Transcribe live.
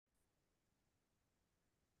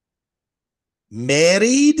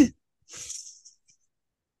Married?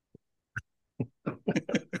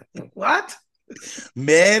 What?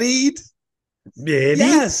 Married? Betty?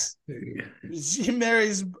 Yes. She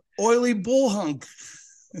marries oily bull hunk.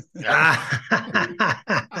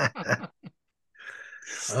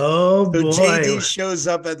 Oh So boy. JD shows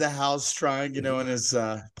up at the house trying, in his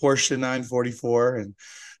Porsche 944 and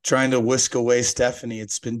trying to whisk away Stephanie.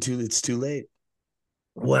 It's too late.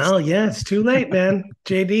 Well, yeah, it's too late, man.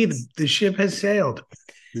 JD, the ship has sailed.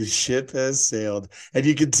 The ship has sailed. And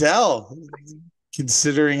you can tell,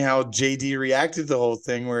 considering how JD reacted to the whole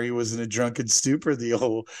thing, where he was in a drunken stupor the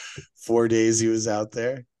whole 4 days he was out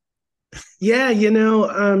there. Yeah,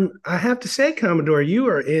 I have to say, Commodore, you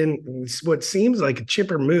are in what seems like a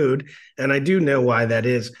chipper mood, and I do know why that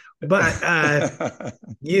is. But I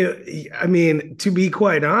mean, to be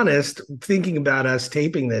quite honest, thinking about us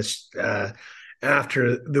taping this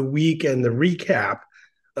after the week and the recap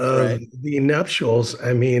of Right. the nuptials,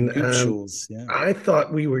 I mean, Nuptials. Yeah. I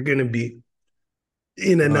thought we were going to be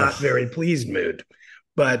in a not Oh, very pleased mood.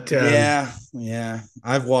 But yeah. Yeah.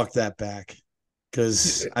 I've walked that back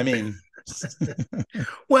because, I mean,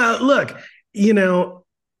 well, look, you know,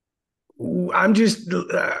 I'm just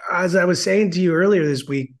as I was saying to you earlier this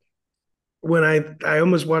week when I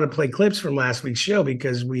almost want to play clips from last week's show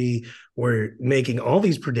because we were making all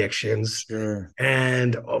these predictions sure.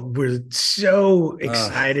 and we're so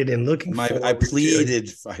excited and looking I forward to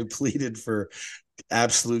it. pleaded for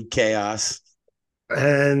absolute chaos.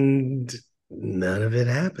 And none of it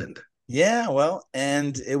happened. Yeah, well,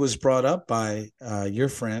 and it was brought up by your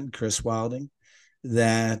friend Chris Wilding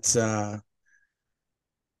that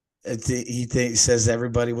says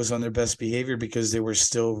everybody was on their best behavior because they were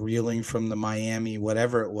still reeling from the Miami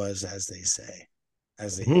whatever it was, as they say,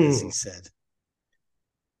 as he Hmm. said.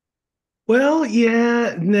 Well, yeah,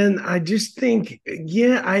 and then I just think,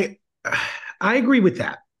 yeah, I agree with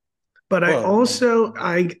that. But I Well, also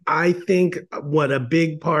I think what a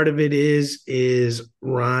big part of it is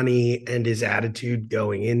Ronnie and his attitude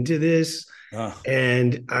going into this. uh,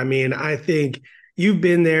 And I mean, I think you've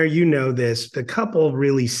been there, you know this. The couple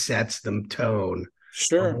really sets the tone of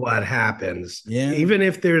sure, what happens. yeah, Even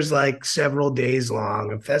if there's like several days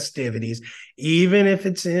long of festivities, even if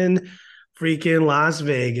it's in freaking Las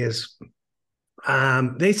Vegas,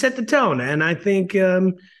 they set the tone. And I think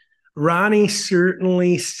Ronnie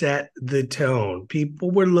certainly set the tone. People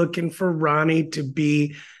were looking for Ronnie to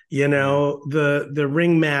be, yeah. the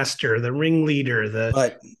ringmaster, the ringleader, the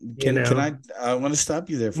But you can know. I want to stop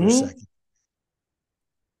you there for a Mm-hmm. second.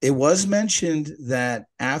 It was mentioned that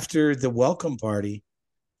after the welcome party,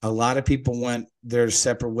 a lot of people went their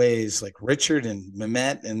separate ways, like Richard and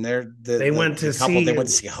Mehmet, and they're They went the to couple. They see went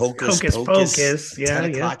to see Hocus Hocus Pocus Pocus. at 10 Yeah,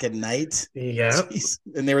 yeah, o'clock at night. yeah. Jeez.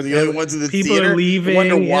 And they were the only And ones in the people are theater. I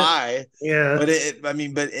wonder leaving. Yeah, why. yeah. But I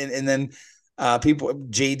mean, and then people,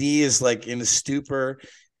 JD is like in a stupor,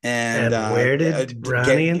 and And where did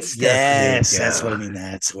Ronnie and Stephanie yes, that's what go? I mean.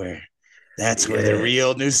 That's where the Yeah,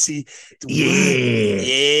 real new see what? yeah,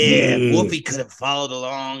 Yeah, if yeah, Wolfie could have followed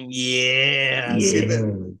along, yeah. See that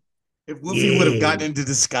yeah, if Wolfie would have yeah. gotten into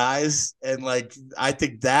disguise and like I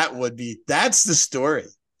think that's the story.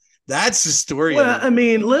 That's the story of Well, it. I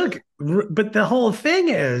mean, look, but the whole thing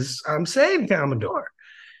is, I'm saying, Commodore,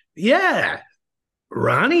 yeah,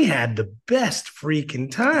 Ronnie had the best freaking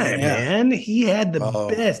time, Yeah. man. He had the Oh,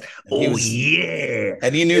 best. and Oh, yeah.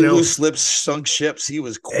 he You knew know, loose lips sunk ships. He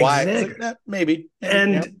was quiet. He's like, exactly. maybe, yeah.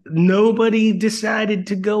 And nobody decided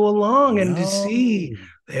to go along and to see. No,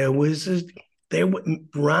 There was a, there.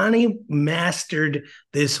 Ronnie mastered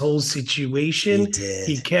this whole he situation. He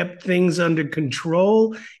did. kept things under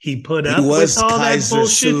control. He put He up with was all that Kaiser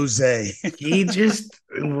bullshit. Soze. He just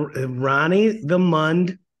Ronnie the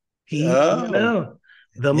Mund. He, Oh,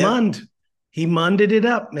 the yeah. Mund. He munded it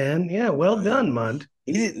up, man. Yeah, well Oh, yeah. done, Mund.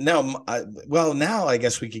 He didn't know. Well, now I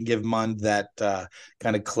guess we can give Mund that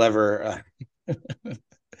kind of cleverness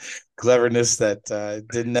that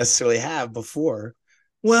didn't necessarily have before.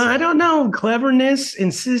 Well, I So don't know. Cleverness,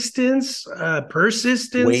 insistence,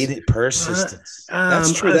 persistence, uh, persistence.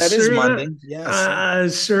 That's true. a That is certain Munding. Yes. Yeah. a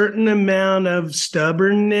certain amount of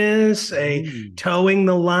stubbornness, a Mm. towing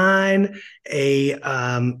the line,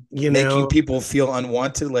 Making people feel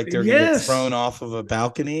unwanted, like they're going to get yes, thrown off of a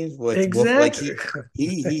balcony with Wolf. Like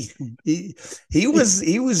exactly. he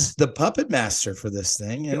was the puppet master for this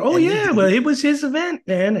thing, Oh and yeah, well, it was his event,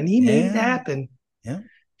 man, and he made it yeah, happen. yeah,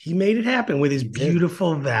 He made it happen with his he did.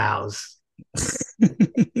 beautiful vows.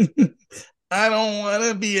 I don't want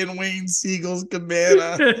to be in Wayne Siegel's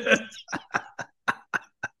cabana.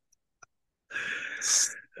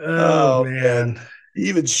 Oh Oh man. man. He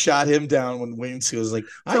even shot him down when Wayne Seal was like,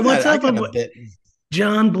 So what's I up got a with bit.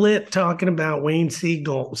 John Blitt talking about Wayne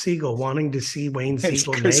Siegel wanting to see Wayne It's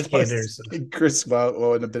Siegel naked or something? Chris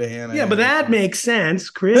and a bit of Hannah Yeah, but Ham. that makes sense.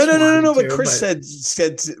 No, Chris no, no, no, wanted no. But to, Chris but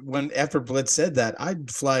said when after Blitz said that, I'd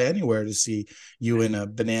fly anywhere to see you in a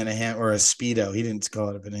banana ham or a speedo. He didn't call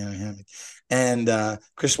it a banana hammock. And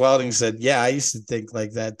Chris Wilding said, "Yeah, I used to think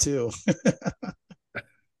like that too."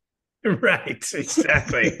 right,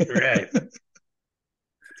 exactly, right.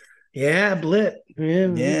 Yeah, Blitt. Yeah,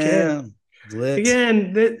 okay. Yeah, Blitz.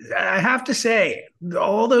 Again, I have to say,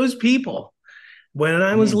 all those people, when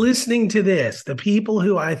I was Mm, listening to this, the people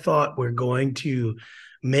who I thought were going to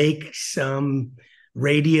make some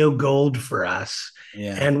radio gold for us,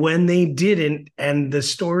 yeah. and when they didn't, and the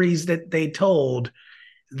stories that they told,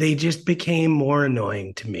 they just became more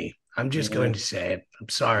annoying to me. I'm just Yeah. going to say it. I'm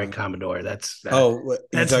sorry, Commodore. That's Oh, you're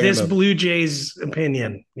that's talking this about Blue Jays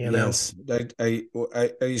opinion. You know. yes.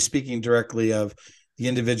 Are you speaking directly of the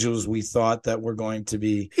individuals we thought that were going to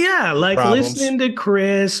be Yeah, like problems? listening to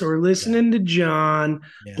Chris or Yeah, listening to John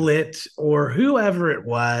yeah. Blitt or whoever it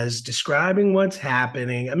was describing what's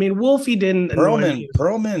happening. I mean, Wolfie didn't annoy me.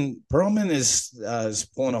 Perlman is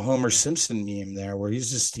pulling a Homer Simpson meme there, where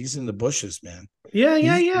he's in the bushes, man. Yeah,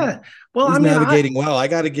 yeah, He's yeah. Well, I he's mean, navigating well. I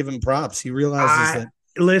got to give him props. He realizes I that.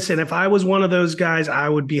 listen, if I was one of those guys, I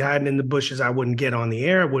would be hiding in the bushes. I wouldn't get on the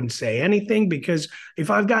air. I wouldn't say anything because if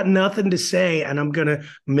I've got nothing to say and I'm gonna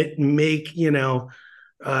make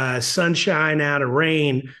sunshine out of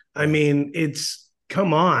rain, I Right, mean, it's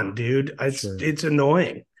come on, dude. sure. It's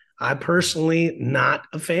annoying. I personally not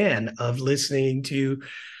a fan of listening to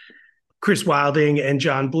Chris Wilding and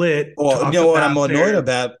John Blitt Well, you talk know what I'm about annoyed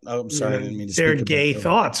about? Oh, I'm you sorry, I know, didn't mean to their speak about gay that.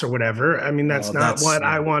 thoughts or whatever. I mean, that's Well, not that's what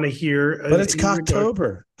I want to hear but it's in regard.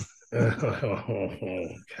 Cocktober. Oh,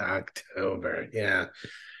 October. Yeah.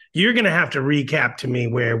 You're going to have to recap to me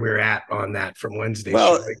where we're at on that from Wednesday's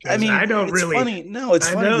show Well, I because mean, it's funny. No, it's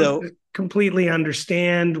I funny don't though completely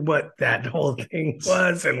understand what that whole thing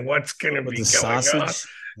was and what's going to with be the going on. sausage.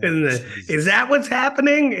 Oh, Is Jesus. that what's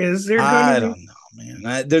happening? Is there going to I be? don't know,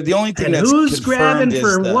 man. They're the only thing And that's who's grabbing confirmed is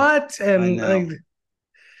for the. what? I And know.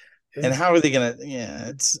 And it's, how are they gonna? Yeah,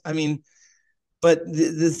 it's. I mean, but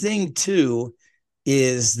the thing too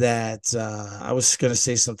is that I was gonna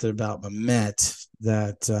say something about Mamet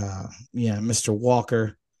that yeah, Mr.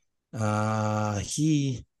 Walker,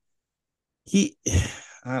 he,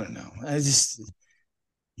 I don't know. I just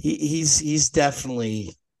he's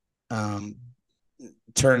definitely um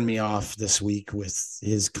turned me off this week with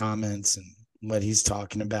his comments and what he's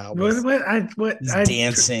talking about with his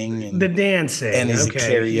dancing the dancing. and he's a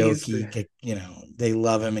Okay. He's karaoke, they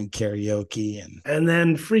love him in karaoke and And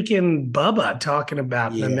then freaking Bubba talking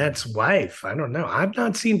about yeah, Mamet's wife. I don't know. I've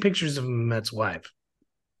not seen pictures of Mamet's wife.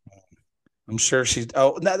 I'm sure she's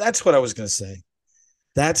that's what I was going to say.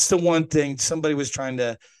 That's the one thing somebody was trying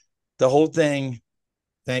to the whole thing.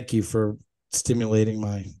 Thank you for stimulating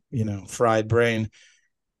my, fried brain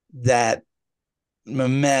that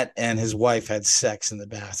Mamet and his wife had sex in the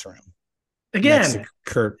bathroom next to Again,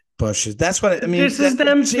 Kurt Busch's. That's what I mean. this is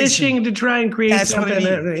them Jason, fishing to try and create that's what I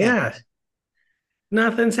something. mean. Yeah, Yeah,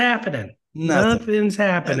 nothing's happening. nothing. Nothing's And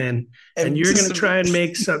happening. And and you're going just to try and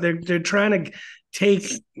make some, they're trying to take,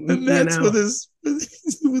 Mamet's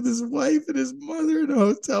with his wife and his mother in a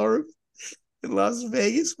hotel room in Las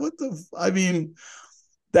Vegas. What the? I mean,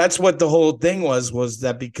 that's what the whole thing was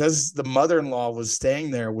that because the mother-in-law was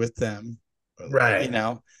staying there with them, right.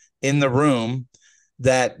 in the room,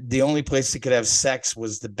 that the only place they could have sex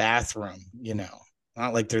was the bathroom.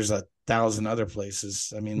 Not like there's 1,000 other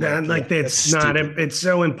places. I mean, That, yeah, like that's it's not, stupid. it's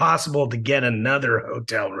so impossible to get another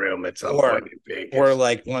hotel room at some Or point in or Vegas.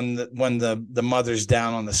 like when the mother's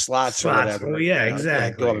down on the slots or Slots. whatever, Well, yeah,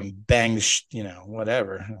 yeah, go up exactly. and bang,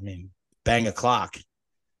 whatever. I mean, bang a clock.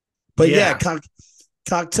 But yeah, Yeah.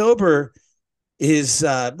 Cocktober is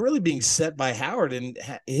really being set by Howard and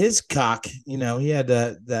his cock. He had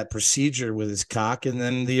that procedure with his cock, and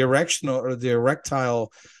then the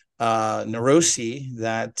erectile neurosis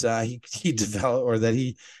that he developed, or that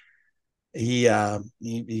he That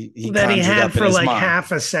he conjured had up in for his like mind.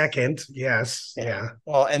 half a second. Yes. Yeah. Yeah.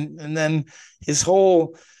 Well, and then his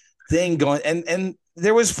whole thing going, and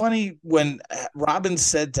there was funny when Robin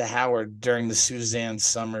said to Howard during the Suzanne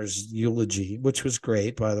Summers eulogy, which was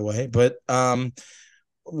great, by the way, but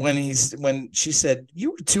when she said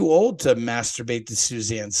you were too old to masturbate to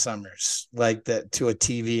Suzanne Summers like that to a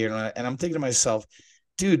TV, and I'm thinking to myself,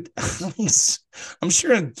 dude, I'm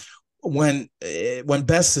sure when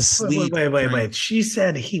Beth's asleep. Wait. She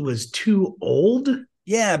said he was too old.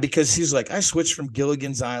 Yeah, because he's like, I switched from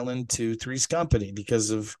Gilligan's Island to Three's Company because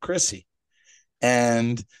of Chrissy.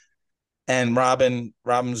 And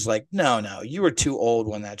Robin's like, no, you were too old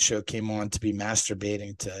when that show came on to be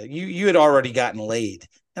masturbating to you had already gotten laid.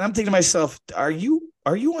 And I'm thinking to myself, are you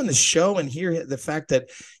on the show and hear the fact that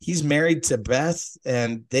he's married to Beth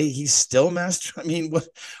and he's still I mean,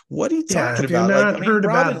 what are you Yeah, talking have you about? Like, I not mean, heard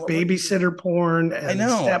Robin, about babysitter porn I and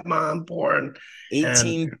know, stepmom porn? And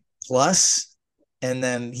 18 plus, and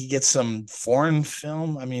then he gets some foreign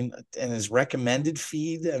film. I mean, and his recommended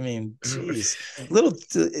feed. I mean, geez, little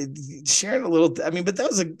sharing a little. I mean, but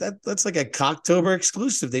that's like a Cocktober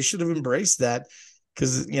exclusive. They should have embraced that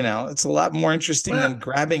because it's a lot more interesting well, than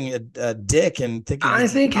grabbing a dick and thinking I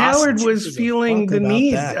it's think awesome. Howard Who was gives a feeling fuck the about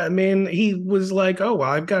need. that? I mean, he was like, "Oh, well,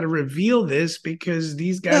 I've got to reveal this because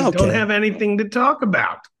these guys don't Okay, have anything to talk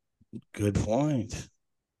about." good point.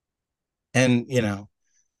 And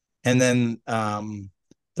and then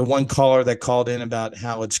the one caller that called in about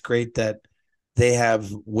how it's great that they have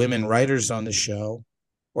women writers on the show,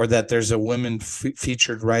 or that there's a women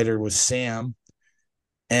featured writer with Sam.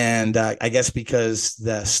 And I guess because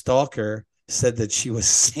the stalker said that she was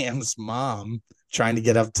Sam's mom trying to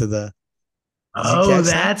get up to the. Did you Oh,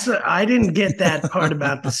 catch that? I didn't get that part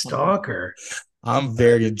about the stalker. I'm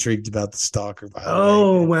very intrigued about the stalker, by the way.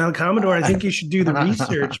 Oh, well, Commodore, I think you should do the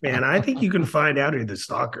research, man. I think you can find out who the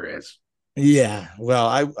stalker is. Yeah. Well,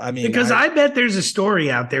 I mean, Because I bet there's a story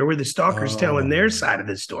out there where the stalker's telling oh, their side of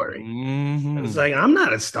the story. It's mm-hmm. like, I'm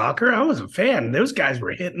not a stalker. I was a fan. Those guys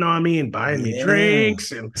were hitting on me and buying me Yeah.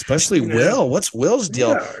 drinks. And, Especially Will. What's Will's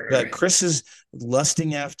deal? yeah. Chris is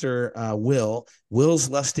lusting after Will. Will's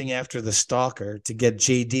lusting after the stalker to get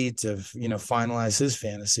JD to, finalize his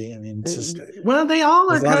fantasy. I mean, it's just, Well, they all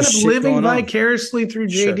there's are a lot kind of of shit living going on. vicariously through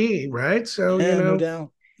Sure. JD, right? So, Yeah, no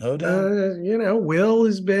doubt. No doubt. Will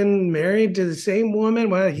has been married to the same woman.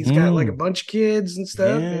 Well, he's got like a bunch of kids and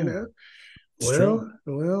stuff, Yeah, it's true.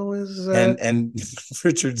 Will is And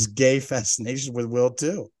Richard's gay fascination with Will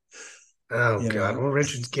too. oh You God. know, Well,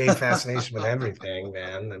 Richard's gay fascination with everything,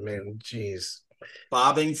 man. I mean, geez.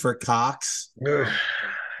 bobbing for cocks. Ugh.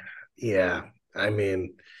 Yeah. I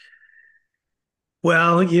mean,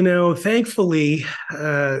 well, thankfully,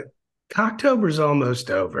 Cocktober's almost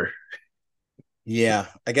over. Yeah,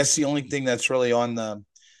 I guess the only thing that's really on the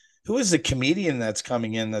who is the comedian that's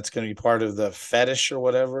coming in that's going to be part of the fetish or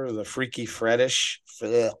whatever, the freaky fetish,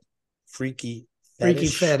 freaky Freaky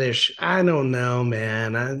fetish. fetish. I don't know,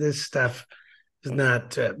 man. This stuff is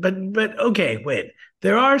not. But okay, wait.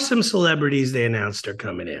 There are some celebrities they announced are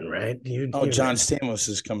coming in, right? Oh, John Stamos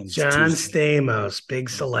is coming John Tuesday. Stamos, big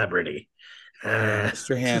Yeah, celebrity. yeah, Uh,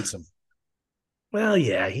 Mr. Handsome. well,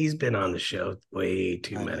 yeah, he's been on the show way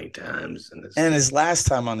too I know. many times, And his last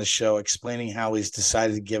time on the show, explaining how he's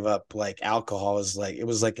decided to give up like alcohol is like it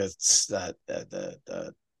was like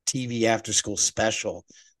the TV after school special,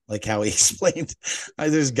 like how he explained.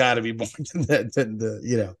 There's got to be more than that. Than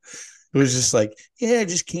it was just like, yeah, I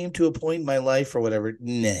just came to a point in my life or whatever.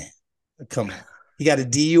 Nah, come on. He got a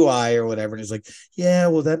DUI or whatever, and he's like, yeah,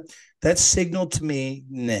 well that signaled to me.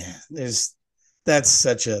 Nah, that's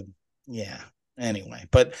such a yeah. Anyway,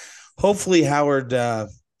 but hopefully Howard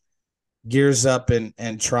gears up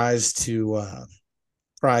and tries to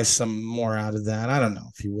pry some more out of that. I don't know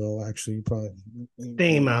if he will actually. Probably.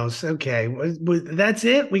 Stamos. Okay, that's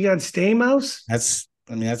it. We got Stamos.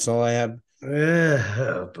 That's all I have.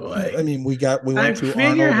 Oh boy. I mean, we I went through figure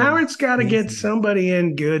Arnold and Howard's got to get somebody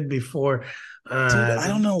in good before dude. I the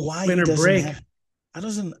don't know why he winter doesn't break. have. I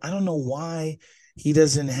don't know why he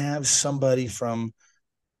doesn't have somebody from.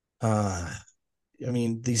 I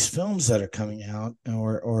mean, these films that are coming out,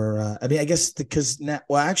 or I mean, I guess because now,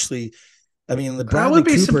 well, actually, I mean, the I Bradley would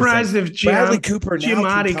be Cooper thing. surprised if Bradley Cooper now can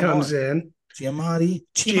Giamatti come comes on. in. Giamatti would be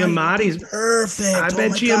Giamatti's. I perfect. Oh bet my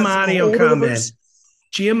god, for the Giamatti will come in. holdovers.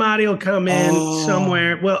 Giamatti will come in Oh,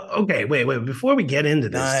 somewhere. Well, okay, wait. Before we get into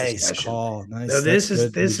this nice discussion, call. so Nice. That's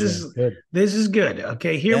good, BJ. Good. this is good.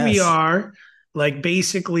 Okay, here we Yes. are. Like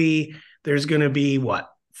basically, there's going to be what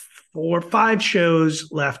 4 or 5 shows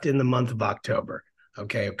left in the month of October.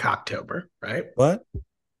 Okay, Cocktober, right? What?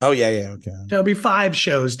 Oh yeah, yeah. Okay. There'll be 5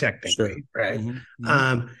 shows Sure. technically, right?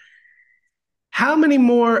 Mm-hmm. How many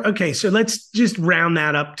more? Okay, so let's just round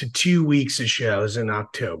that up to 2 weeks of shows in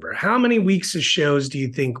October. How many weeks of shows do you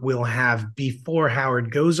think we'll have before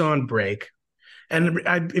Howard goes on break? And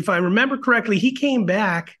if I remember correctly, he came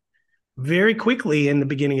back very quickly in the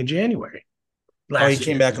beginning of January. He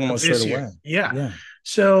came back almost straight away. Yeah. Yeah.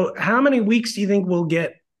 So how many weeks do you think we'll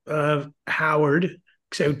get Howard?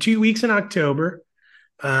 So 2 weeks in October.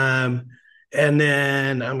 And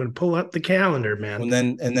then I'm going to pull up the calendar, man. And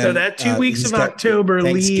then so that 2 weeks of October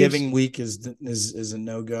Thanksgiving leaves. week is a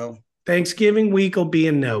no-go. Thanksgiving week will be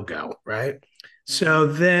a no-go, right? So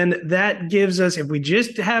then that gives us, if we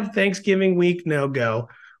just have Thanksgiving week no go,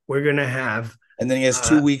 we're going to have. And then he has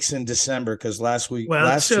 2 weeks in December because last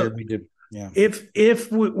year we did. Yeah.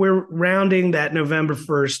 If we're rounding that November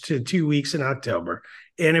 1st to 2 weeks in October,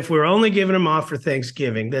 and if we're only giving them off for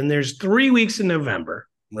Thanksgiving, then there's 3 weeks in November.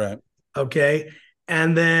 Right. Okay.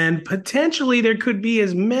 And then potentially there could be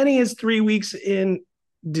as many as 3 weeks in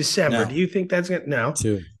December. No. Do you think that's going to? No.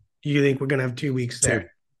 2. You think we're going to have 2 weeks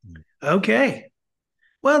there? 2. Okay.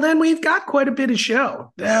 Well, then we've got quite a bit of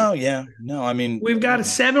show. No, yeah. No, I mean. We've got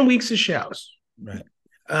 7 weeks of shows. Right.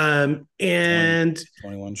 And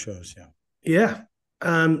 21 shows, yeah. Yeah.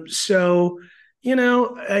 So,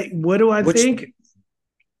 what do I think?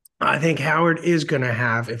 I think Howard is going to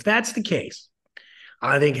have, if that's the case,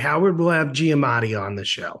 I think Howard will have Giamatti on the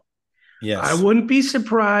show. Yes. I wouldn't be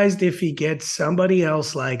surprised if he gets somebody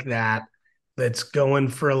else like that that's going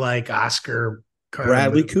for like Oscar.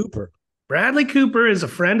 Bradley Cooper. Bradley Cooper is a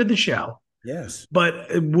friend of the show. Yes. But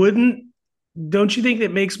don't you think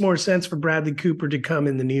that makes more sense for Bradley Cooper to come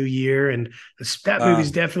in the new year? And that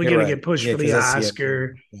movie's definitely going to get pushed for the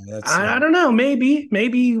Oscar. I don't know.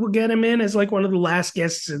 Maybe we'll get him in as like one of the last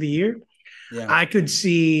guests of the year. Yeah. I could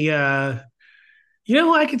see,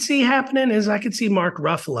 who I could see happening is I could see Mark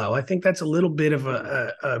Ruffalo. I think that's a little bit of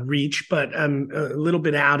a reach, but a little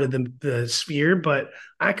bit out of the sphere. But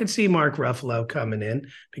I could see Mark Ruffalo coming in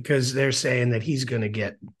because they're saying that he's going to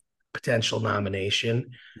get potential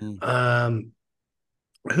nomination. Who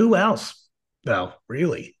else, though,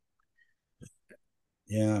 really?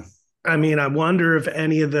 Yeah. I mean, I wonder if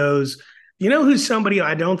any of those, who's somebody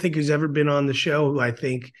I don't think who's ever been on the show who I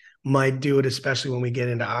think might do it, especially when we get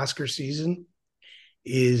into Oscar season,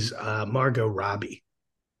 is Margot Robbie.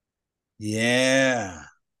 Yeah.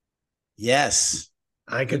 Yes.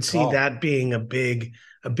 I could see that being a big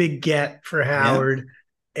get for Howard.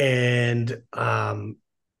 Yeah. And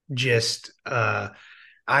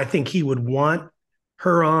I think he would want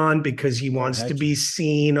her on because he wants to be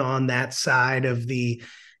seen on that side of the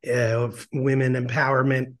women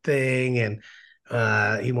empowerment thing, and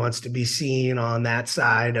he wants to be seen on that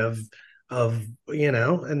side of and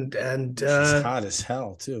she's hot as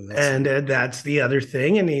hell too. That's the other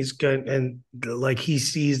thing, and he's good, and like he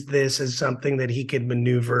sees this as something that he could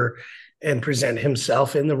maneuver and present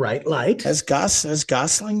himself in the right light. Has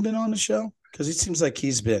Gosling been on the show? Because it seems like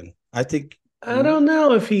he's been. I don't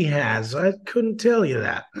know if he has. I couldn't tell you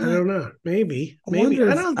that. I don't know. Maybe. I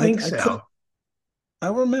don't think so. I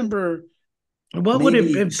remember. What would it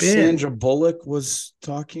have been? Sandra Bullock was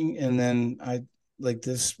talking, and then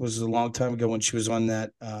this was a long time ago when she was on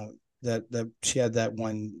that she had that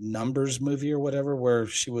one Numbers movie or whatever where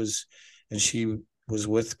she was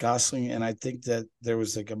with Gosling, and I think that there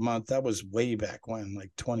was like a month that was way back when, like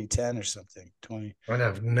 2010 or something. I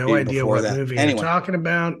have no idea what movie you're talking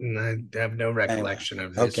about, and I have no recollection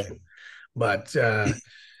of this. Okay, but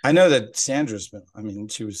I know that Sandra's been. I mean,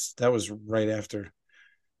 that was right after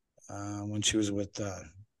when she was with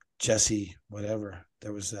Jesse. Whatever,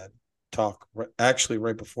 there was that talk. Actually,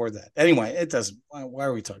 right before that. Anyway, it doesn't. Why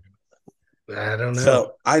are we talking about? I don't know.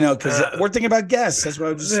 So I know because we're thinking about guests. That's what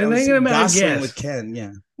I was just thinking about. Gosling with Ken,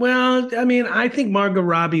 yeah. Well, I mean, I think Margot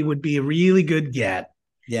Robbie would be a really good get.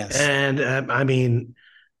 Yes, and I mean,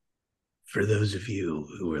 for those of you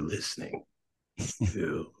who are listening,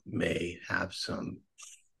 who may have some,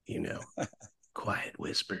 quiet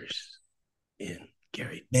whispers in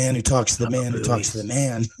Gary. Man who talks to the man who talks to the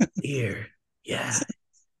man. Here, yeah.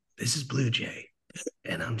 This is Blue Jay,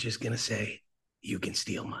 and I'm just gonna say. You can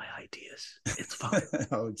steal my ideas. It's fine.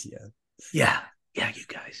 Oh, yeah. Yeah, you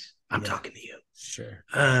guys. I'm talking to you. Sure.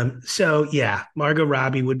 So, yeah, Margot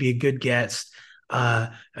Robbie would be a good guest. A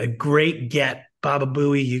great get. Baba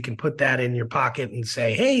Booey, you can put that in your pocket and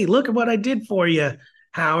say, hey, look at what I did for you,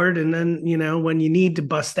 Howard. And then, when you need to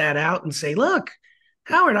bust that out and say, look,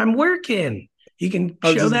 Howard, I'm working. You can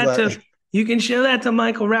show that to... You can show that to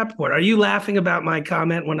Michael Rappaport. Are you laughing about my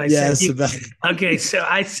comment when I said you? Okay, so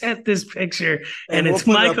I sent this picture, and it's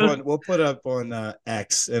Michael. We'll put up on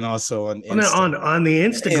X and also on Insta. on the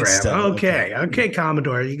Instagram. Okay,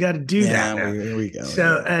 Commodore, you got to do that. Now. Here we go.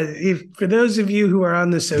 So, for those of you who are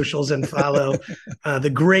on the socials and follow the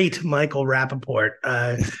great Michael Rappaport,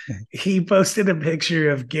 he posted a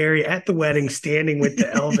picture of Gary at the wedding standing with the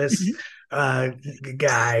Elvis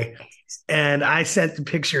guy. And I sent the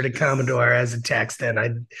picture to Commodore as a text.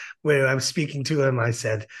 And when I was speaking to him, I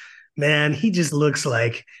said, man, he just looks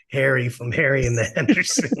like Harry from Harry and the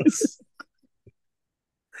Hendersons.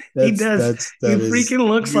 He does. He freaking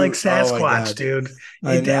looks like Sasquatch, dude.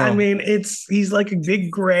 I mean, he's like a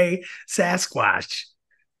big gray Sasquatch.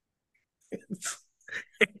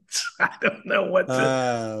 I don't know what to.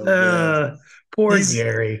 Oh man, Poor he's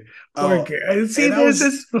Gary. Poor oh, Gary. See, and I there's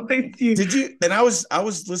was. this like you. Did you? And I was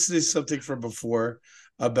listening to something from before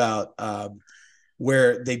about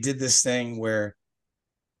where they did this thing where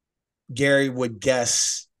Gary would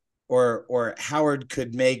guess, or Howard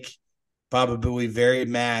could make Baba Booey very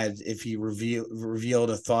mad if he revealed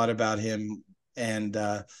a thought about him, and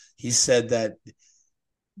he said that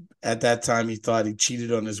at that time he thought he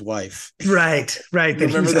cheated on his wife. Right, right. You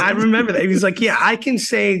That remember I that? remember that. He was like, yeah, I can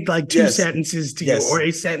say like two Yes, sentences to you or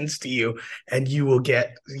yes. a sentence to you, and you will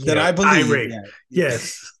get, That I believe. irate. Yeah,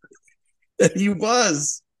 Yes. he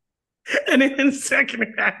was. And in a second it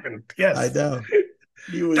happened. I Yes. know.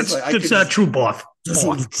 He was like, I That's could just. true, boss. That's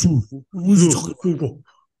not the truth. What are you talking about?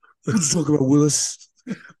 What are you talking about, Willis?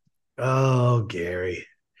 Oh, Gary.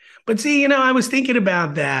 But see, I was thinking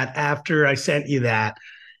about that after I sent you that.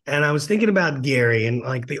 And I was thinking about Gary and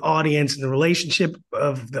like the audience and the relationship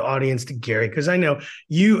of the audience to Gary. Cause I know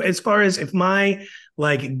you, as far as if my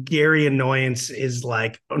like Gary annoyance is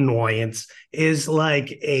like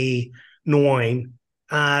a annoying,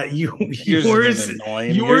 Yours isn't yours,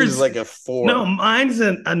 annoying. Yours is yours, like a no, 4. mine's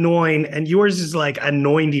an annoying and yours is like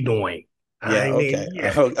annoying. Yeah. I Okay. mean,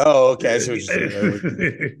 yeah. Okay. I see what you're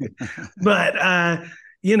saying. But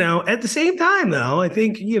at the same time, though, I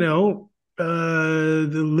think the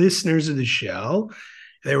listeners of the show,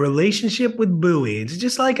 their relationship with Bowie, it's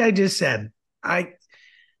just like I just said. I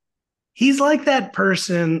He's like that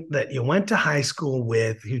person that you went to high school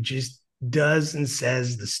with who just does and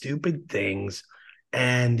says the stupid things,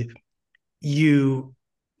 and you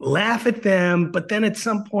laugh at them, but then at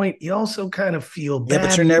some point you also kind of feel Yeah,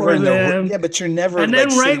 but you're bad never for in the. them. Yeah, but you're never And like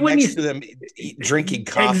then right sitting when next you to them, drinking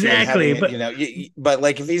coffee and exactly, having it. but But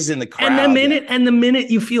like if he's in the and the crowd, yeah, minute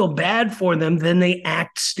you feel bad for them, then they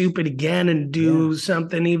act stupid again and yeah. do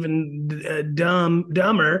something even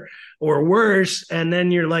dumber or worse. And then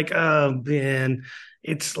you're like, oh man,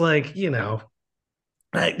 it's like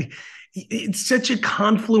it's such a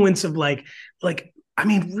confluence of I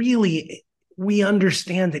mean, really, we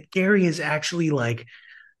understand that Gary is actually like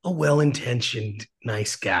a well-intentioned,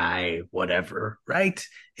 nice guy, whatever, right?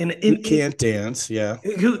 And Who can't dance? Yeah.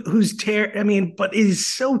 who's I mean, but is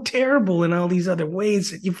so terrible in all these other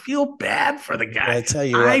ways that you feel bad for the But guy. I tell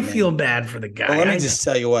you I what, feel man. bad for the Well, let guy. me just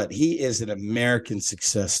tell you what. He is an American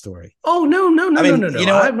success story. Oh no, no, no, I no, mean, no, you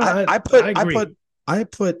no. know what? I agree. I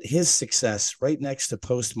put his success right next to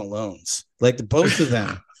Post Malone's. Like the both of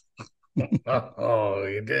them. Oh,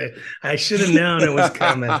 you did. I should have known it was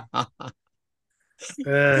coming. Oh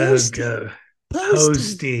Posty, god, Posty.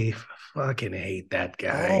 Posty, fucking hate that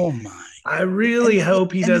guy. Oh my! I really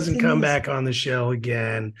hope he And the doesn't thing come is, back on the show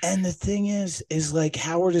again. is like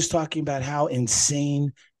Howard is talking about how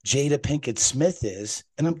insane Jada Pinkett Smith is,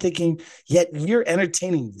 and I'm thinking, yet you're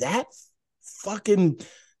entertaining that fucking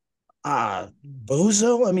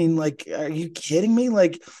bozo. I mean, like, are you kidding me?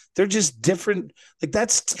 Like, they're just different. Like,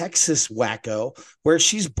 that's Texas wacko, where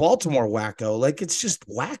she's Baltimore wacko. Like, it's just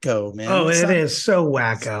wacko, man. Oh, It's it not. is so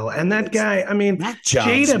wacko. And that It's guy, I mean, whack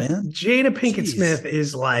jobs, man. Jada Pinkett Jeez. Smith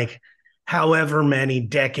is like however many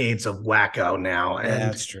decades of wacko now, Yeah, and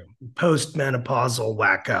that's true. postmenopausal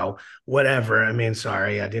wacko, whatever. I mean,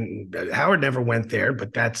 sorry, I didn't. Howard never went there,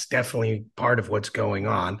 but that's definitely part of what's going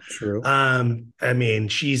on. True. I mean,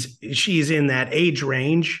 she's in that age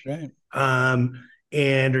range, Right.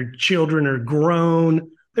 and her children are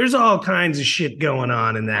grown. There's all kinds of shit going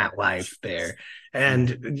on in that life there, and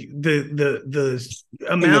the King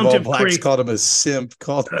of amount all of blacks called him a simp.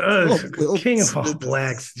 Called Will King of all Smith.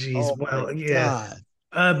 blacks. Geez, Oh my well, yeah.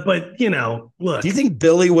 God. But look, Do you think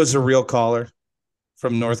Billy was a real caller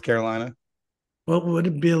from North Carolina? what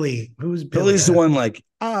did Billy? Who's Billy? Billy's the one like,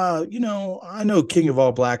 I know King of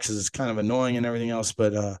All Blacks is kind of annoying and everything else,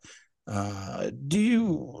 but I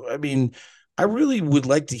mean, I really would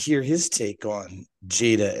like to hear his take on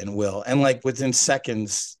Jada and Will. And like within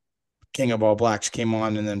seconds, King of All Blacks came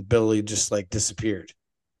on and then Billy just like disappeared.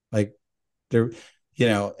 Like they're,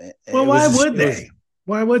 Well, why would they?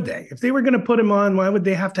 Why would they? If they were going to put him on, why would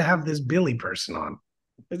they have to have this Billy person on?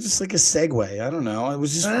 It's just like a segue. I don't know. It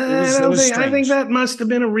was just. I think that must have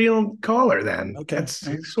been a real caller. Then Okay, that's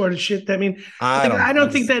sort of shit. I mean, I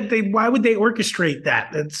don't think that they. Why would they orchestrate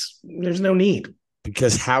that? There's no need.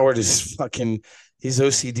 Because Howard is fucking. His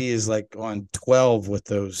OCD is like on 12 with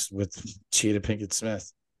Jada Pinkett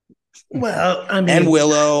Smith. Well, I mean, and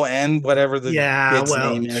Willow and whatever the kid's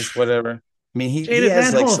name is, whatever. I mean, he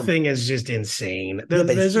has that like whole thing is just insane. Yeah,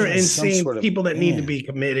 Those are insane people that need to be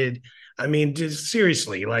committed. I mean, just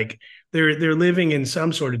seriously, like they're living in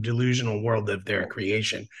some sort of delusional world of their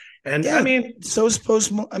creation. And I Yeah. mean, So is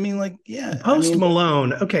I mean, like, yeah. I Post mean,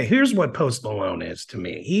 Malone. Okay, here's what Post Malone is to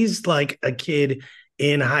me. He's like a kid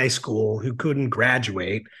in high school who couldn't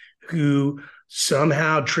graduate, who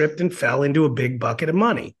somehow tripped and fell into a big bucket of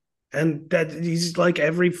money. And that he's like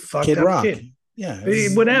every fucked Kid up Rock. kid. Yeah.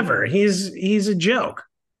 Whatever. He's a joke.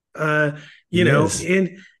 Uh, you He know, is.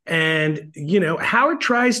 and you know, Howard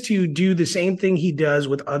tries to do the same thing he does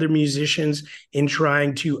with other musicians in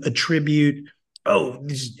trying to attribute, oh,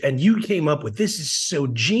 and you came up with this is so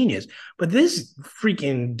genius. But this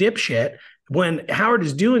freaking dipshit, when Howard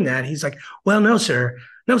is doing that, he's like, well, no, sir.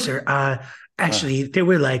 No, sir. Actually, there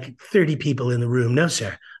were like 30 people in the room. No,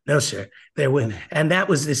 sir. No, sir. There were, and that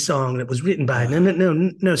was this song that was written by,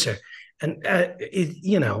 no, sir. And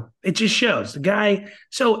it just shows the guy.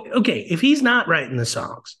 So, okay, if he's not writing the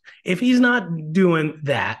songs, if he's not doing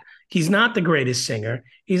that, he's not the greatest singer,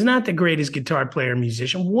 he's not the greatest guitar player,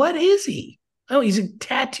 musician. What is he? Oh, he's a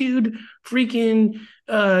tattooed freaking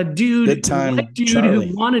Good white time, dude who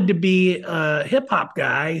Charlie. wanted to be a hip hop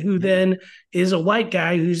guy, who then is a white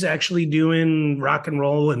guy who's actually doing rock and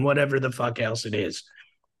roll and whatever the fuck else it is.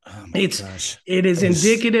 Oh my It's gosh. it is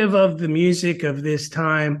indicative of the music of this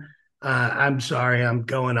time. I'm sorry, I'm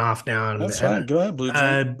going off now. That's fine. Go ahead, Blue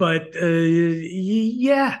Jay. But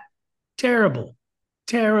yeah, terrible,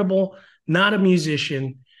 terrible. Not a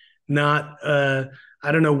musician. Not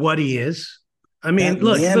I don't know what he is. I mean, That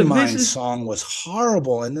look, this landmine is song was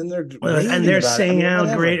horrible, and then they're and raving they're about it. I saying mean, how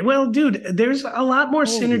whatever. great. Well, dude, there's a lot more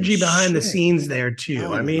Holy synergy behind the shit! scenes there too.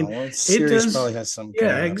 I I know. mean, Well, it Sirius does. probably has some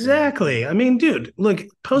Yeah, coming up. exactly. I mean, dude, look,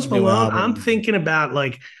 Post New Malone. I'm album. thinking about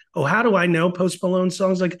like, oh, how do I know Post Malone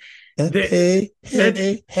songs? Like, Hey,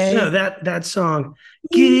 hey, no, hey. that song,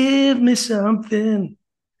 "Give Me Something,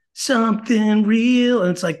 Something Real," and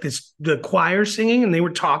it's like this the choir singing, and they were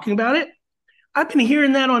talking about it. I've been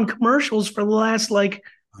hearing that on commercials for the last like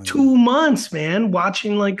 2 months, man,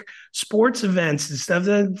 watching like sports events and stuff.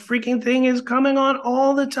 The freaking thing is coming on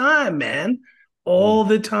all the time, man, all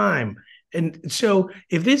the time. And so,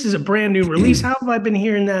 if this is a brand new release, how have I been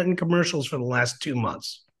hearing that in commercials for the last 2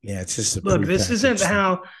 months? Yeah, it's just a Look, prepackaged.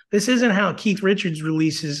 this isn't how Keith Richards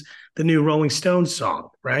releases the new Rolling Stones song,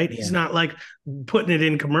 right? Yeah. He's not like putting it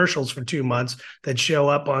in commercials for 2 months that show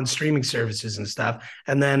up on streaming services and stuff,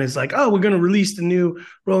 and then it's like, oh, we're going to release the new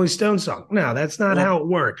Rolling Stones song. No, that's not how it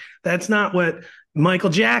worked. That's not what Michael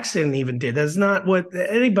Jackson even did. That's not what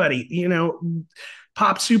anybody,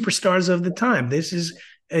 pop superstars of the time. This is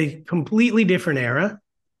a completely different era,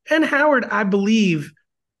 and Howard, I believe,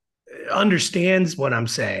 understands what I'm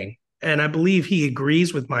saying, and I believe he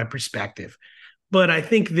agrees with my perspective. But I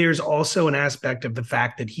think there's also an aspect of the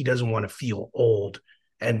fact that he doesn't want to feel old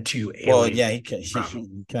and too alien. Well, yeah, he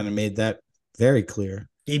kind of made that very clear.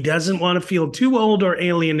 He doesn't want to feel too old or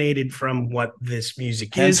alienated from what this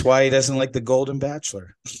music Hence is. Hence why he doesn't like the Golden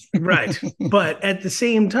Bachelor. Right. But at the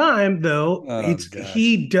same time, though,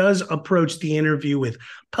 he does approach the interview with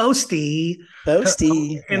Posty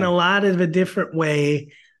in a lot of a different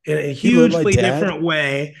way, in a hugely different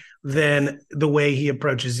way than the way he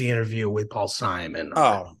approaches the interview with Paul Simon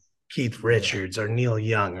or Keith Richards or Neil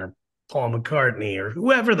Young or Paul McCartney or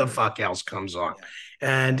whoever the fuck else comes on.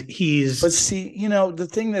 And but see, the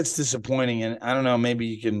thing that's disappointing, and I don't know, maybe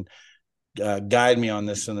you can guide me on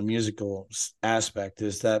this in the musical aspect,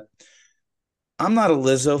 is that I'm not a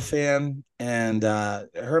Lizzo fan, and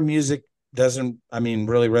her music doesn't,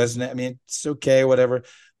 really resonate. It's okay, whatever.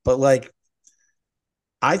 But like,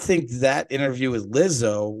 I think that interview with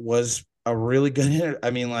Lizzo was a really good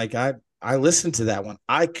interview. I listened to that one.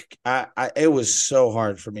 I it was so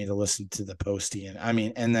hard for me to listen to the Posty, and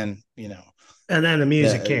then and then the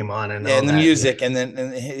music came on, and the music, and then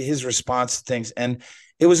his response to things, and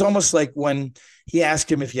it was almost like when he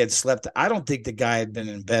asked him if he had slept. I don't think the guy had been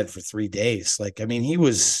in bed for 3 days. Like, he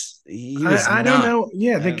was. I don't know.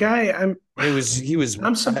 Yeah, the guy. He was.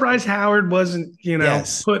 I'm surprised Howard wasn't,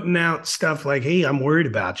 putting out stuff like, "Hey, I'm worried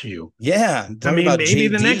about you." Yeah, maybe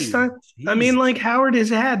JD. The next time. Jeez. Like Howard has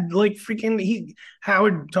had like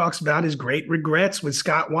Howard talks about his great regrets with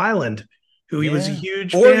Scott Weiland, who he was a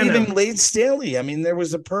huge fan of. Or even Lane Staley. there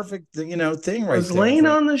was a perfect, thing right there. Was Lane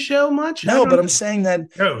on the show much? No, but I'm saying that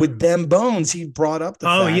with Them Bones, he brought up the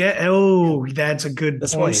fact. Yeah. Oh, that's a good point.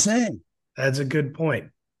 That's what I'm saying. That's a good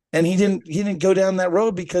point. And he didn't go down that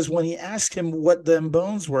road, because when he asked him what Them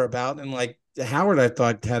Bones were about, and like Howard, I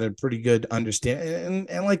thought had a pretty good understanding,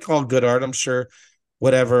 and like all good art, I'm sure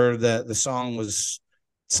whatever the song was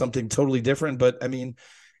something totally different. But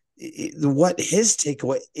what his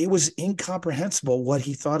takeaway, it was incomprehensible what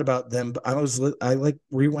he thought about them. I like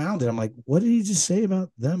rewound it. I'm like, what did he just say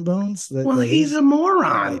about them bones? Well, That he's his, a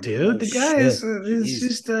moron, oh dude. no The guy shit. is Jeez.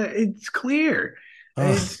 just it's clear.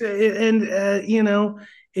 Ugh. And you know,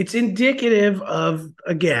 it's indicative of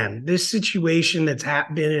again this situation that's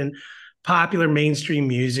been in popular mainstream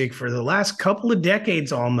music for the last couple of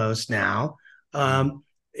decades almost now. Yeah.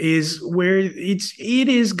 Is where it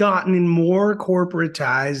is gotten more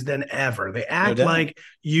corporatized than ever. They No act doubt. like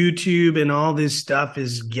YouTube and all this stuff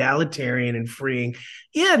is egalitarian and freeing.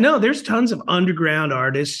 Yeah, no, there's tons of underground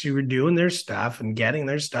artists who are doing their stuff and getting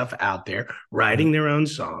their stuff out there, Yeah. writing their own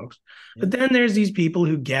songs. Yeah. But then there's these people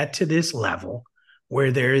who get to this level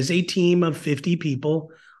where there is a team of 50 people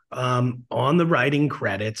on the writing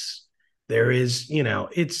credits. There is, you know,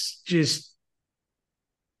 it's just,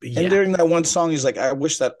 And yeah, during that one song, he's like, I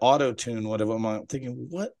wish that auto tune would have. I'm thinking,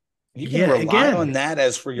 what? You can yeah, rely on again, that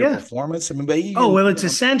as for your yeah. performance. I mean, but Oh, even, well, it's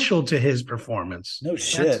essential to his performance. no That's,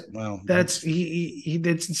 shit. Well, that's,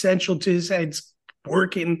 that's essential to his, it's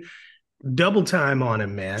working double time on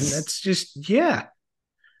him, man. That's just, yeah.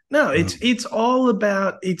 No, well, it's all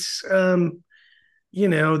about you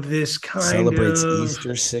know, this kind celebrates of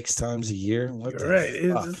Easter 6 times a year. What the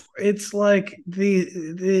right. fuck? It's like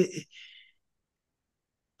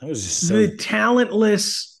That was just so. the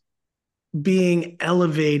talentless being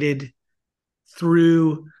elevated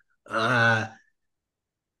through uh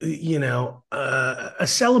you know a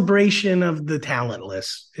celebration of the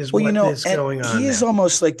talentless is Well, what is and going on he is now.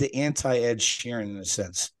 almost like the anti Ed Sheeran in a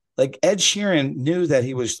sense. Like Ed Sheeran knew that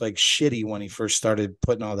he was like shitty when he first started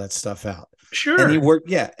putting all that stuff out. And he Sure. worked,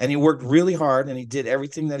 yeah, and he worked really hard and he did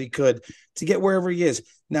everything that he could to get wherever he is.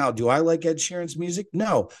 Now, do I like Ed Sheeran's music?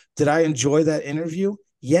 No. Did I enjoy that interview?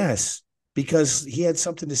 Yes, because he had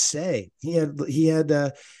something to say. He had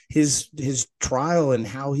his trial and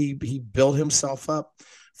how he built himself up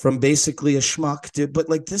from basically a schmuck to, but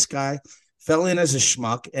like this guy fell in as a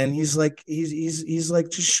schmuck, and he's like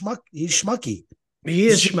just schmuck. He's schmucky. He He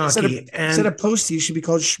is should, schmucky instead of posty, he should be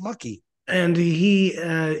called schmucky. he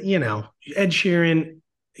you know, Ed Sheeran,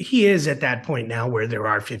 he is at that point now where there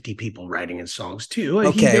are 50 people writing his songs too.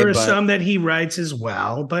 Okay, There are but some that he writes as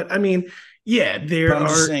well, but I mean, yeah, but there I'm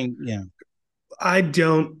just are. saying, yeah, I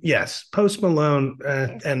don't. Yes, Post Malone,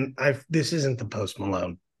 and I. This isn't the Post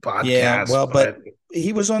Malone yeah. podcast, Well, but but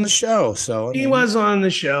he was on the show, so he was on the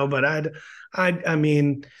show. But I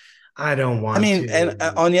mean, I don't I want mean, and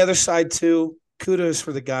to. on the other side too, kudos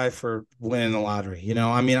for the guy for winning the lottery.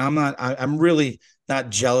 I mean, I'm really not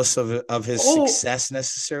jealous of his Oh, success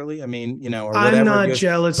necessarily. I mean, or I'm whatever it not goes,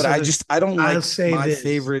 jealous but of the. I don't I'll like say this.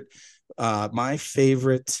 my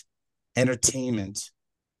favorite entertainment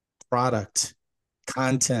product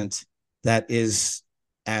content that is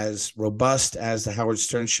as robust as the Howard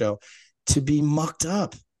Stern show to be mucked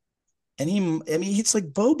up. And I mean, it's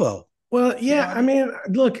like Bobo. Well, yeah, I I mean, mean,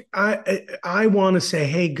 look, I want to say,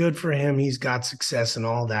 hey, good for him. He's got success and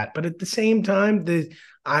all that. But at the same time, the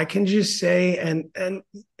I can just say, and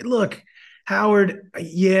look, Howard,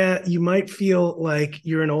 yeah, you might feel like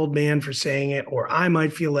you're an old man for saying it, or I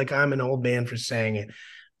might feel like I'm an old man for saying it.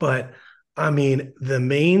 But I mean, the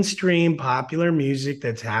mainstream popular music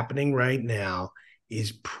that's happening right now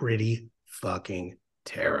is pretty fucking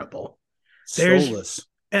terrible. There's soulless.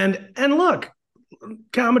 and look,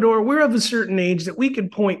 Commodore, we're of a certain age that we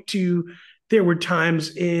could point to. There were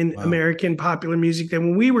times in Wow. American popular music that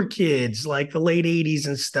when we were kids, like the late 80s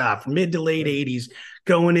and stuff, mid to late Sure. 80s,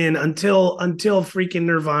 going in until freaking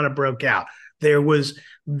Nirvana broke out. There was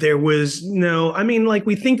no, I mean, like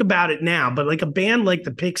we think about it now, but like a band like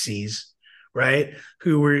the Pixies, right,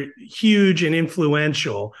 who were huge and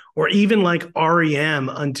influential, or even like REM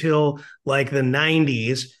until like the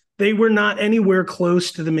 90s, they were not anywhere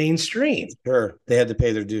close to the mainstream. Sure. They had to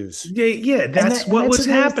pay their dues. Yeah, that's And what that's was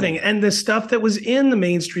another happening. thing. And the stuff that was in the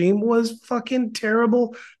mainstream was fucking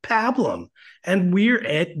terrible pablum. And we're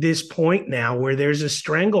at this point now where there's a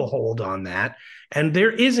stranglehold on that. And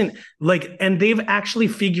there isn't like, and they've actually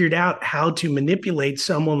figured out how to manipulate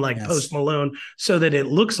someone like Post Yes. Malone so that it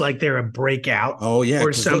looks like they're a breakout Oh yeah,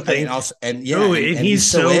 or because look, and something. also, and yeah, Oh, and and he's he's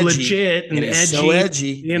so so edgy, legit and and he's so edgy, edgy.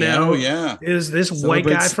 you Yeah, oh know, yeah. is this white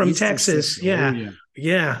guy Celebrates from Easter six. Texas. Oh Yeah. yeah.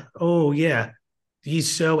 Yeah. Oh, yeah.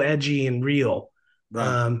 He's so edgy and real.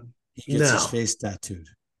 Right. He gets his No, face tattooed.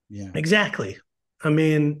 Yeah. exactly. I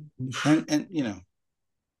mean, And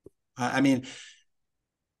I mean,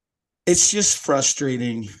 it's just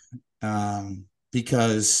frustrating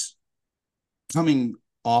because coming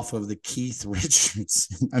off of the Keith Richards.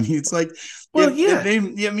 I mean, it's like, Well, yeah.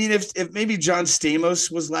 if maybe John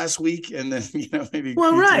Stamos was last week, and then maybe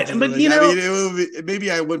Well, Keith right, Richards, but like, I mean,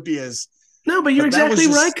 maybe I wouldn't be as. no, but you're But that was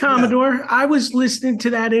exactly right, just Commodore. I was listening to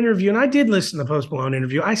that interview, and I did listen to the Post Malone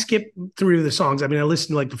interview. I skipped through the songs. I mean, I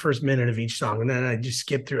listened to like the first minute of each song, and then I just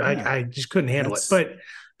skipped through. I just couldn't handle it. But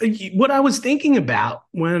what I was thinking about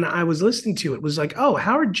when I was listening to it was like, oh,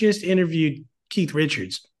 Howard just interviewed Keith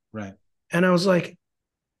Richards. Right. And I was like,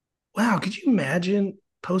 wow, could you imagine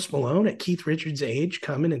Post Malone at Keith Richards' age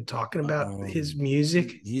coming and talking about his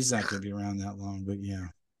music? He's not going to be around that long, but yeah.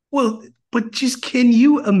 Well, but just can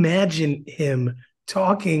you imagine him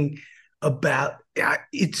talking about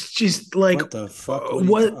it's just like what the fuck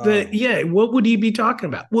what would he be talking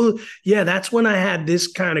about? Well, yeah, that's when I had this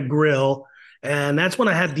kind of grill, and that's when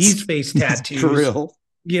I had these face tattoos. Grill.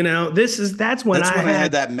 That's when I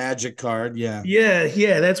had that magic card. Yeah.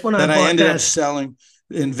 That's when I ended up selling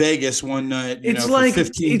in Vegas one night, it's for like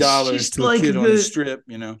 $15 to a kid on the strip,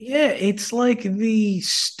 Yeah, it's like the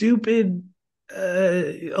stupid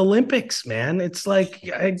Olympics, man. It's like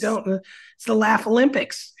it's the Laugh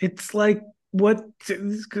Olympics. It's like it's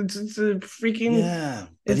a freaking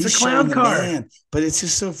it's a clown car. Man. But it's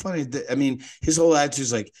just so funny. I mean, his whole attitude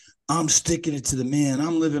is like, I'm sticking it to the man.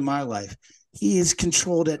 I'm living my life. He is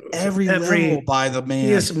controlled at every level by the man.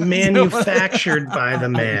 He is manufactured by the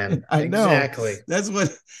man. I know. Exactly.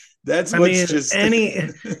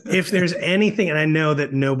 If there's anything, and I know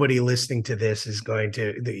that nobody listening to this is going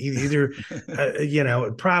to either,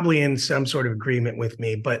 probably in some sort of agreement with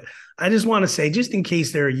me, but I just want to say, just in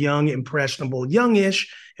case there are youngish,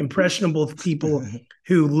 impressionable people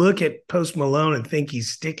who look at Post Malone and think he's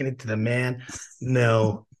sticking it to the man.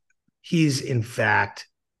 No, he's in fact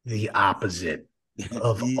the opposite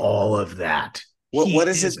of all of that. What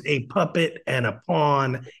is it? A puppet and a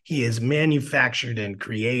pawn. He is manufactured and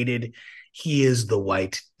created. He is the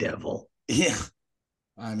white devil. Yeah.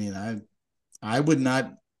 I mean, I would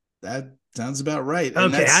not. That sounds about right.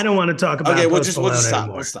 Okay, I don't want to talk about. Okay, we'll stop.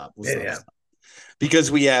 We'll stop. Because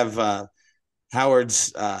we have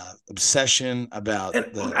Howard's obsession about.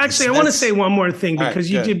 Actually, I want to say one more thing, because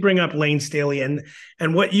you did bring up Lane Staley and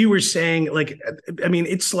what you were saying. Like, I mean,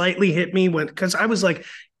 it slightly hit me because I was like,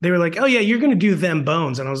 they were like, oh yeah, you're going to do Them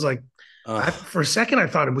Bones, and I was like, for a second I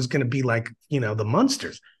thought it was going to be like the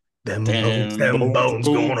Munsters. Them bones gonna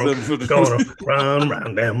run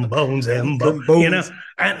round them bones, and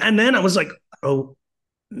then I was like, oh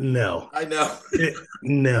no, I know,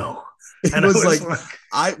 no. And I was like,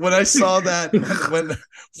 when I saw that,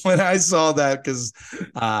 because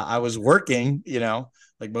I was working,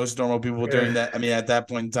 like most normal people during that. I mean, at that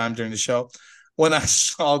point in time during the show, when I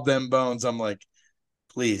saw Them Bones, I'm like,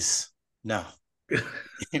 please, no.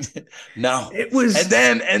 No. It was,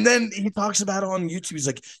 and then he talks about it on YouTube. He's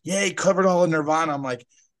like, yeah, he covered all of Nirvana. I'm like,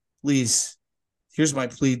 please, here's my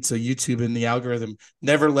plea to YouTube and the algorithm.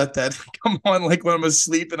 Never let that come on like when I'm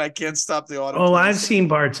asleep and I can't stop the audio. Oh, I've seen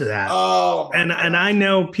parts of that. Oh, and I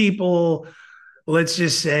know people, let's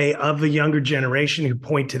just say, of the younger generation who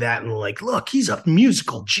point to that and like, look, he's a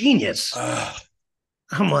musical genius.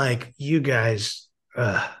 I'm like, you guys,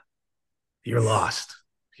 you're lost.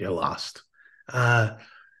 You're lost.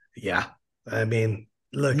 Yeah. I mean,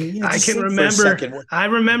 look, I can remember. I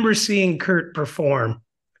remember seeing Kurt perform.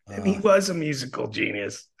 And he was a musical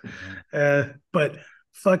genius. But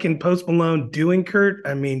fucking Post Malone doing Kurt,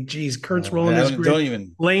 I mean, geez, Kurt's rolling his grip. Don't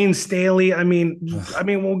even. Lane Staley, I mean,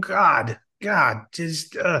 well, God,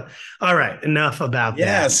 just all right, enough about that.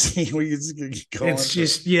 Yes, it's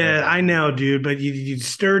just, I know, dude, but you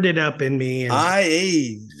stirred it up in me.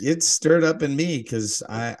 It stirred up in me because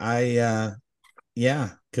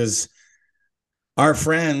because our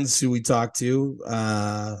friends who we talk to,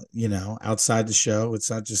 outside the show, it's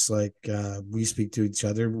not just like we speak to each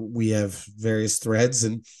other. We have various threads,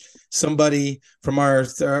 and somebody from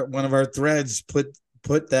one of our threads put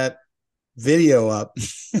that video up.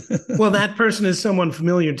 Well, that person is someone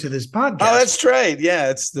familiar to this podcast. Oh, that's right. Yeah,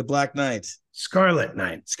 it's the Black Knight. Scarlet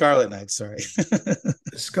Knight, sorry.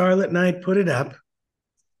 Scarlet Knight put it up,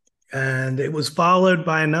 and it was followed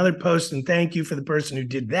by another post, and thank you for the person who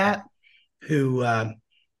did that. Who,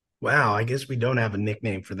 wow, I guess we don't have a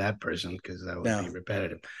nickname for that person because that would be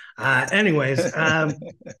repetitive. Anyways,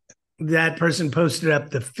 that person posted up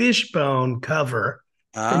the Fishbone cover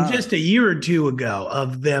from just a year or two ago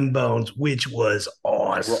of Them Bones, which was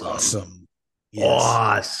awesome. Yes.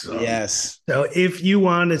 Awesome. Yes. So if you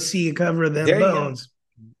want to see a cover of Them Bones,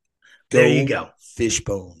 there you go.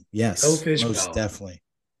 Fishbone. Yes. Go Fishbone. Most definitely.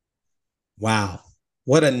 Wow.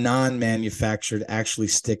 what a non-manufactured, actually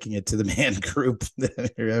sticking it to the man group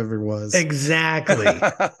that there ever was. Exactly.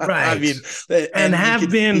 I Right. mean, And you have could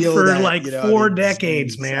been feel for that, like I 4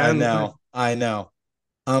 decades, geez, I man. know,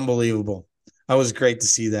 unbelievable. That was great to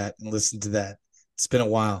see that and listen to that. It's been a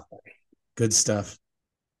while. Good stuff.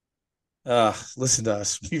 Listen to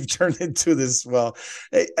us. We've turned into this. Well,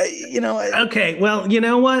 Okay, well, you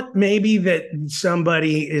know what? Maybe that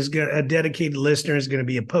somebody is gonna a dedicated listener is gonna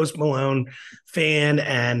be a Post Malone fan,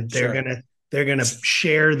 and sure, they're gonna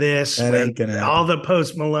share this, that and ain't gonna all happen. the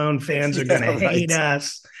Post Malone fans are Yeah, gonna hate right.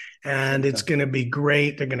 us, and it's gonna be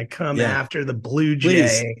great. They're gonna come Yeah, after the Blue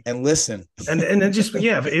please Jay, and listen. and then just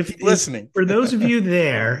yeah, Keep if listening. for those of you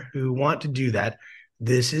there who want to do that,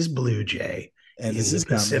 this is Blue Jay And in this the is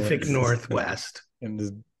Commodore Pacific Northwest, in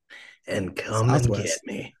the and come and get Southwest.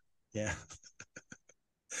 me. Yeah.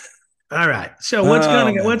 All right. So Oh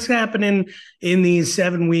man. what's happening in these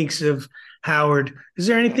 7 weeks of Howard? Is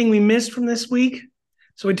there anything we missed from this week?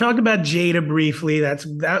 So we talked about Jada briefly. That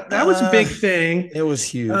was a Uh, big thing. it was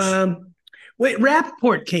huge. Um, wait,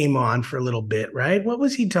 Rappaport came on for a little bit, right? What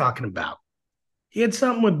was he talking about? He had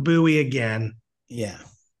something with Bowie again. Yeah.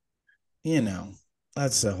 You know,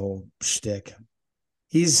 that's the whole shtick.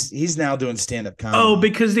 He's now doing stand-up Oh, comedy.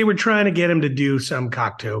 because they were trying to get him to do some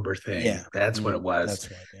Cocktober thing. Yeah. That's what it was.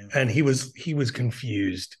 That's right. Yeah. And he was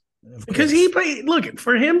confused. Of Because he course. played, look,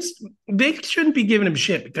 for him, they shouldn't be giving him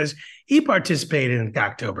shit because he participated in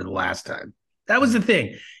October the last time. That was the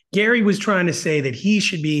thing. Gary was trying to say that he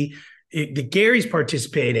should be, that Gary's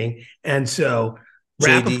participating. And so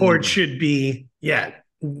Rappaport JD should be, yeah,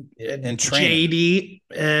 and Trainer. JD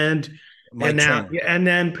and Mike now, Trainer. and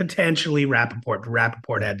then potentially Rappaport.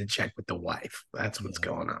 Rappaport had to check with the wife. That's what's Yeah.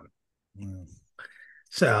 going on. Mm.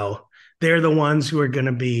 So they're the ones who are going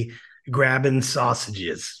to be grabbing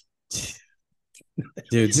sausages.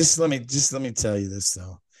 Dude, just let me tell you this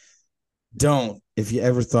though. Don't, if you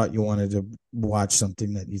ever thought you wanted to watch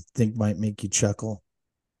something that you think might make you chuckle,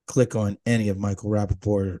 click on any of Michael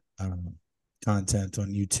Rappaport content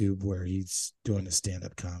on YouTube where he's doing a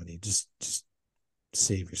stand-up comedy. Just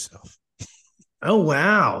save yourself. Oh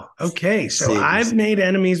wow. Okay. So Save I've yourself. made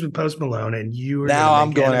enemies with Post Malone, and you are going to Now I'm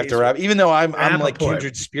make going enemies after with Rap, even though I'm like Rappaport.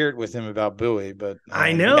 kindred spirit with him about Bowie, but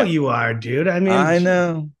I know yeah, you are, dude. I mean, I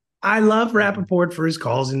know. I love Rappaport for his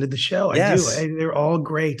calls into the show. I do. Yes, They're all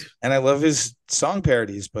great. and I love his song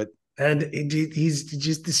parodies, but And he's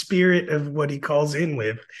just the spirit of what he calls in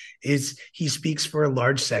with is he speaks for a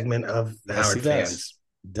large segment of yes, he Howard does. fans.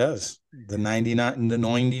 He does the 99, the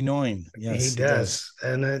 99. Yes, He does,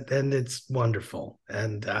 and it's wonderful.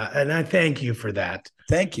 And I thank you for that,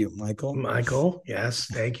 Thank you, Michael. Michael. Yes,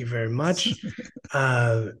 thank you very much.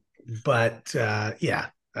 But yeah,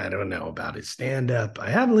 I don't know about his stand up. I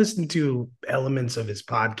have listened to elements of his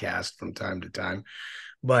podcast from time to time,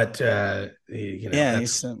 but Yeah, he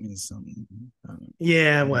sent me something.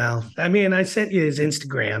 yeah. Well, I mean, I sent you his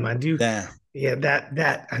Instagram. I do. Yeah, Yeah,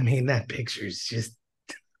 that. I mean, that picture is just.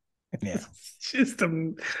 yeah. Just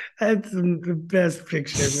that's the best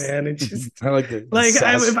picture, man. It's just I like the like if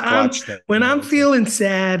I'm Sasquatch thing. when I'm Like, feeling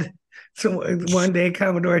sad. So one day,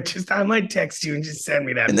 Commodore, just I might text you and just send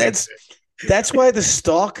me that and picture. that's why the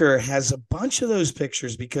stalker has a bunch of those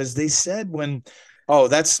pictures because they said when, oh,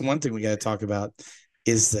 that's one thing we got to talk about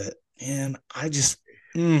is that, man, I just,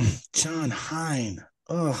 John Hine.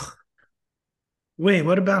 Oh, Wait,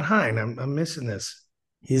 what about Hein? I'm missing this.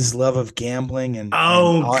 his love of gambling and Oh,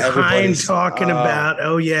 all, Hein everybody's, talking about.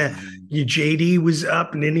 Oh yeah, man. you JD was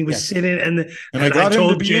up and then he was Yeah. sitting And I I got him to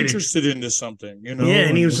told be JD. interested into something, Yeah,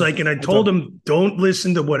 and he was and like, and I told him, don't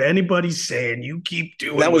listen to what anybody's saying. You keep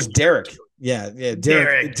doing. that was Derek. Yeah,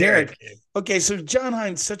 Derek. Okay, so John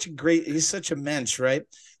Hine's he's such a mensch, right?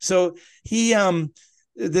 So he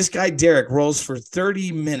this guy Derek rolls for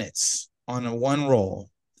 30 minutes on a one roll,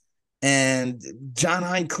 and John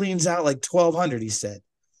Hine cleans out like 1,200, he said.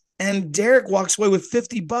 And Derek walks away with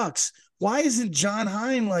 $50. Why isn't John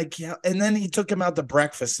Hine like, yeah? And then he took him out to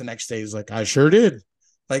breakfast the next day. He's like, I sure did.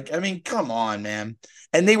 Like, I mean, come on, man.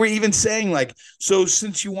 And they were even saying, like, so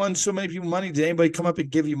since you won so many people money, did anybody come up and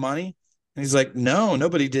give you money? And he's like, no,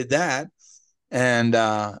 nobody did that. And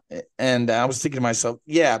I was thinking to myself,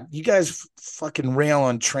 yeah, you guys fucking rail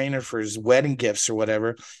on Trainer for his wedding gifts or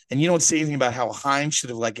whatever, and you don't say anything about how Hines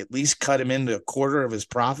should have like at least cut him into a quarter of his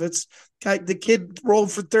profits. The kid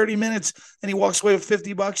rolled for 30 minutes and he walks away with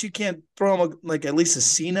 $50. You can't throw him like at least a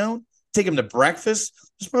C note. Take him to breakfast.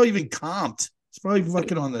 It's probably even comped. It's probably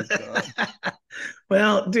fucking on the.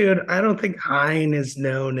 Well, dude, I don't think Hein is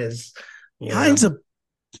known as. Hines a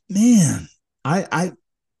man.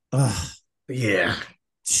 Yeah.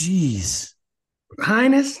 Jeez.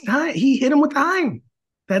 Hein, he hit him with Hein.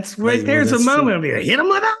 That's right. Right. Well, There's a that's moment true. of hit him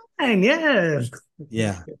with a line. Yeah.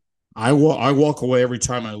 Yeah. I walk away every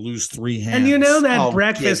time I lose three And you know hands. that Oh, give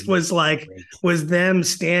breakfast me was a like break. was them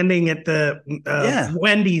standing at the Yeah,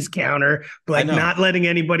 Wendy's counter, I like know. not letting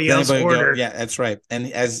anybody Does else anybody go? order. Yeah, that's right. And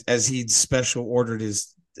as he'd special ordered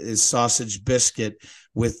his sausage biscuit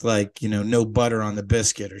with, like, no butter on the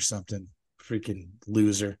biscuit or something. Freaking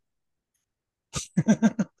loser.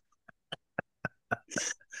 Fuck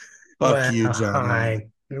Wow, you, John Hine.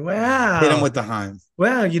 Hein. Hit him Wow. with the Heim.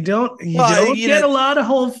 Well, you Well, don't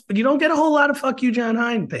get a whole lot of fuck you, John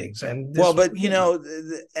Hein things. And well, this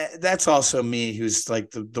but that's also me, who's like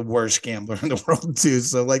the worst gambler in the world too.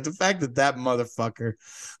 So like the fact that motherfucker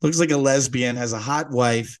looks like a lesbian, has a hot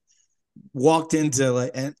wife, walked into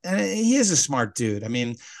like, and he is a smart dude. I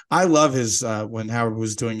mean, I love his when Howard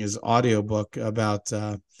was doing his audiobook about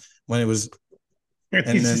when it was, and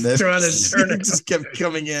he's then just trying to this, turn he it. just kept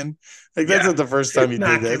coming in. Like that's Yeah. not the first time he did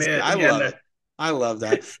Knocking this. it. I love it. I love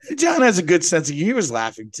that. John has a good sense of, he was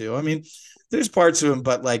laughing too. I mean, there's parts of him,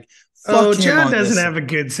 but like, Oh, fuck him John on doesn't this. have a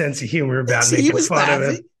good sense of humor about See, he making was fun of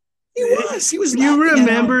laughing. him. He was You laughing at him.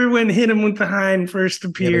 remember when Hit Him with the Hind first Yeah,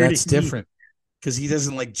 but appeared? that's different because he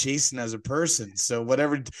doesn't like Jason as a person. So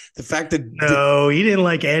whatever, the fact that No, he didn't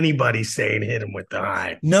like anybody saying Hit Him with the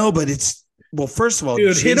Hind. no, but it's, well, first of all,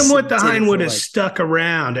 Dude, Hit Him with Jason the did Hind it would for have like, stuck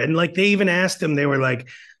around. And like they even asked him, they were like,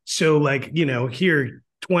 so like, here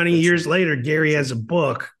 20 that's years right. later, Gary has a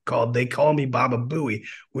book called They Call Me Baba Booey.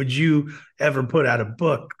 Would you ever put out a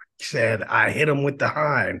book said I hit him with the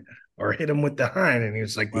hind or hit him with the hind? And he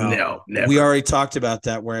was like, Well, no, we never. already talked about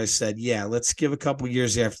that, where I said, yeah, let's give a couple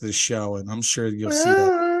years after the show, and I'm sure you'll see that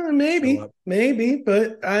show up. Maybe,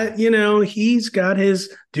 but he's got his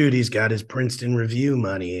Princeton Review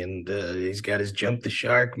money, and he's got his Jump the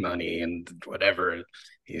Shark money, and whatever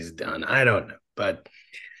he's done. I don't know, but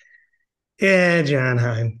yeah, John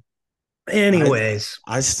Heim. I Anyways,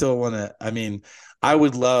 I still want to. I mean, I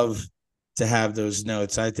would love to have those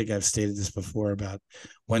notes. I think I've stated this before about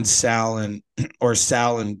when Sal and or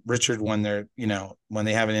Sal and Richard, when they're, when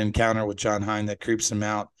they have an encounter with John Hine that creeps him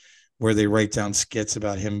out, where they write down skits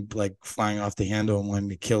about him like flying off the handle and wanting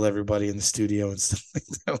to kill everybody in the studio and stuff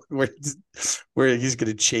like that, where he's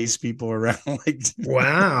going to chase people around. Like,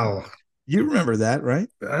 wow. you remember that, right?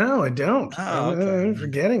 Oh, I don't. Oh, okay. I'm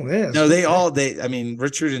forgetting this. No, I mean,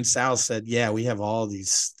 Richard and Sal said, yeah, we have all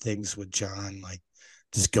these things with John, like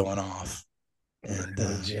just going off. And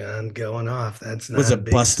John going off. That's not was a it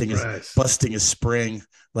big busting a spring,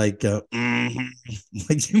 like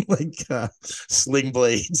Sling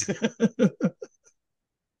Blade.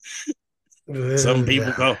 some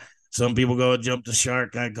people go some people go jump the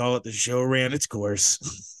shark. I call it the show ran its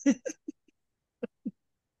course.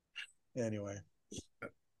 Anyway.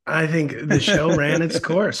 I think the show ran its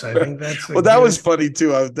course. I think that's well, that was funny too.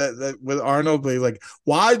 That with Arnold, like,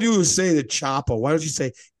 why do you say the chopper? Why don't you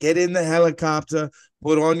say get in the helicopter,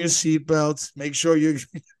 put on your seatbelts, make sure you're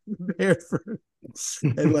prepared for it.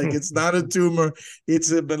 And like, it's not a tumor,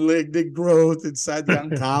 it's a malignant growth inside. The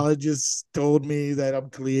oncologist told me that I'm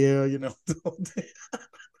clear.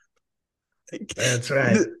 That's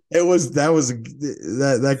right. That was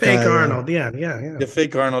that fake guy, Arnold. Yeah. The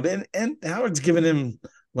fake Arnold, and Howard's giving him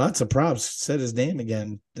lots of props. Said his name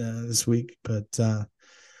again this week, but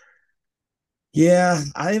yeah,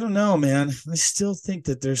 I don't know, man. I still think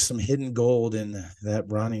that there's some hidden gold in that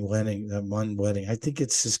Ronnie wedding, that one wedding. I think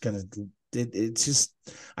it's just gonna. It's just.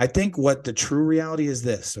 I think what the true reality is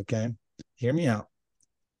this. Okay, hear me out.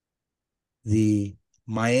 The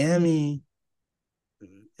Miami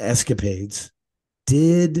escapades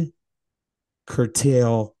did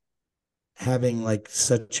curtail having like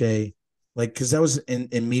such a, like, because that was in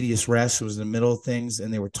medias res, it was in the middle of things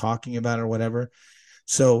and they were talking about it or whatever.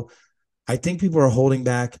 So I think people are holding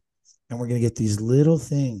back, and we're going to get these little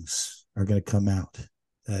things are going to come out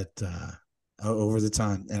that over the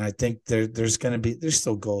time, and I think there's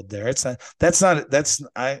still gold there. It's not that's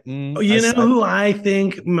I You know who I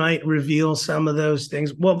think might reveal some of those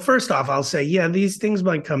things? Well, first off, I'll say, yeah, these things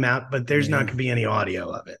might come out, but there's not going to be any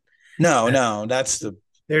audio of it. No,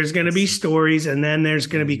 there's going to be stories, and then there's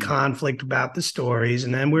going to be conflict about the stories,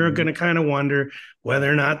 and then we're going to kind of wonder whether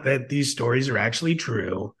or not that these stories are actually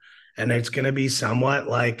true, and it's going to be somewhat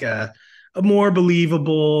like a more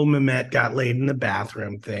believable Mehmet got laid in the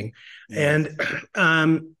bathroom thing. And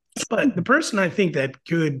but the person I think that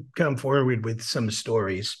could come forward with some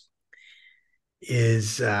stories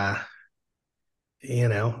is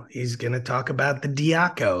he's going to talk about the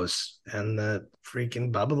Diacos, and the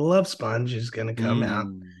freaking Bubba the Love Sponge is going to come out,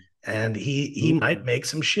 and he might make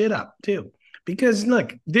some shit up too. Because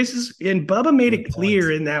look, this is, and Bubba made it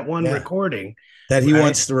clear in that one recording That he right?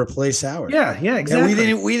 wants to replace Howard. Yeah, Yeah, we exactly.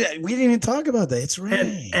 didn't even talk about that. It's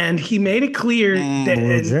Ray. And he made it clear that,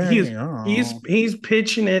 Blue and Jay. he's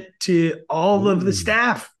pitching it to all of the Ooh.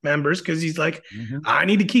 staff members, because he's like, Mhm. I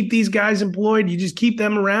need to keep these guys employed. You just keep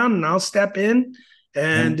them around, and I'll step in,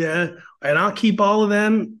 And and I'll keep all of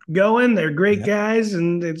them going. They're great yeah, guys,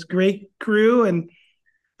 and it's great crew, and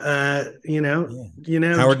yeah. you know,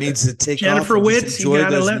 Howard needs to take off Jennifer and just Witz, you enjoy got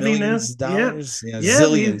to those let me know. millions of Yeah, dollars. Yeah, yeah,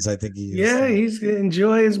 zillions, I think he used. yeah, Yeah. he's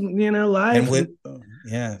enjoy his And life. with And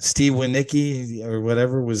yeah, Steve Winicki or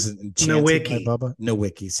whatever was enchanted by Nowicki, Bubba. No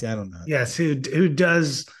wiki. See, I don't know. yes, who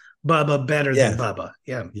does Bubba better than Yeah, Bubba?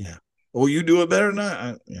 Yeah, yeah. Well, you do it better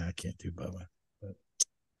than yeah, I can't do Bubba. But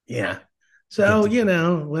yeah. I can't So do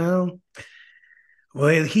Bubba.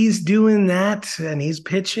 well, he's doing that, and he's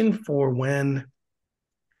pitching for when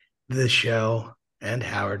the show and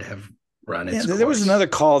Howard have run Yeah, its there was course. another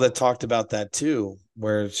call that talked about that too,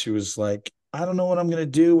 where she was like, I don't know what I'm going to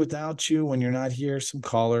do without you when you're not here. Some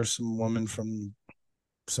caller, some woman from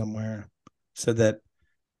somewhere said that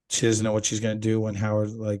she doesn't know what she's going to do when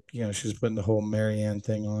Howard, like, she was putting the whole Marianne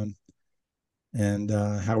thing on. And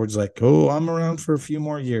Howard's like, oh, I'm around for a few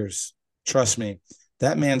more years. Trust me,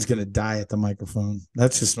 that man's going to die at the microphone.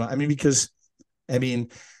 That's just, because, I mean,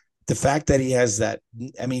 the fact that he has that,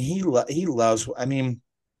 he loves, I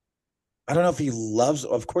don't know if he loves,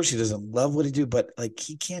 of course he doesn't love what he do, but like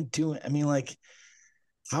he can't do it. Like,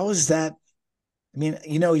 how is that?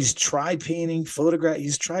 He's tried painting, photograph,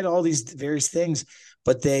 he's tried all these various things,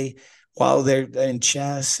 but while they're in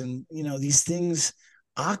chess and, these things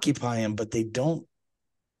occupy him, but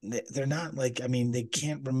they're not like, they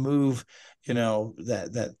can't remove,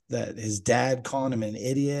 that his dad calling him an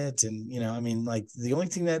idiot. And, like the only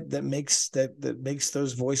thing that makes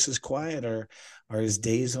those voices quiet are his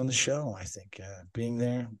days on the show. I think, being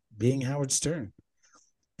there, being Howard Stern.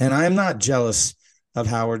 And I'm not jealous of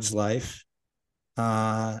Howard's life.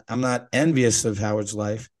 I'm not envious of Howard's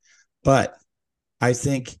life, but I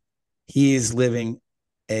think he is living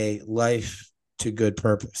a life to good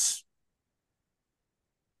purpose.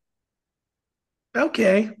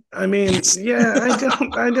 Okay, yeah,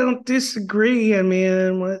 I don't disagree.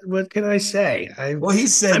 What can I say? Well, he I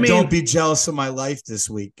said, "Don't mean, be jealous of my life this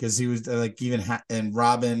week," because he was like, and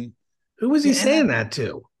Robin, who was he and saying that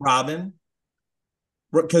to? Robin,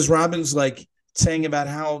 because Robin's like saying about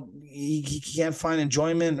how he can't find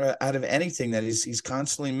enjoyment out of anything, that he's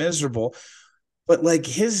constantly miserable. But like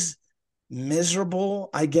his miserable,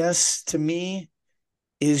 I guess, to me,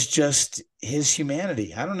 is just his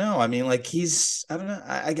humanity. I don't know. Like I don't know.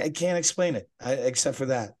 I can't explain it except for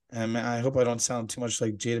that. I hope I don't sound too much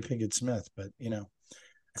like Jada Pinkett Smith, but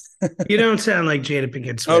You don't sound like Jada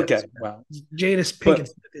Pinkett Smith. Okay. Well, Jada Pinkett but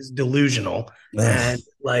Smith is delusional ugh, and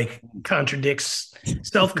like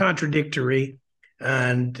self contradictory,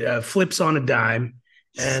 and flips on a dime,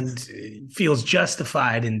 and feels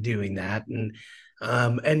justified in doing that.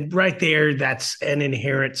 And right there, that's an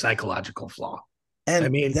inherent psychological flaw. I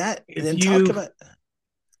and mean, that if then talk you about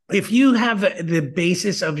if you have the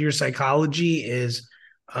basis of your psychology is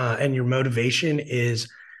and your motivation is,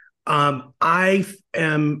 I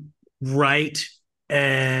am right,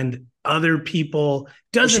 and other people, well,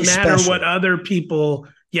 doesn't she's matter what special. other people,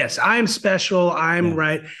 yes, I'm special, I'm Yeah.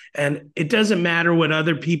 right, and it doesn't matter what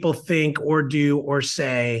other people think or do or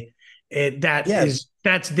say. Yeah.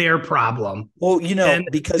 That's their problem. Well, And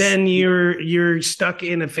because then you're stuck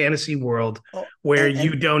in a fantasy world oh, where and,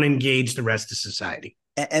 you and don't engage the rest of society.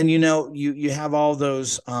 you have all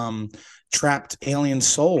those trapped alien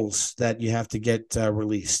souls that you have to get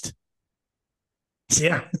released.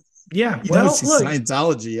 Yeah. Yeah. You don't Well, see look,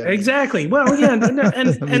 Scientology. exactly. Well, yeah, I mean,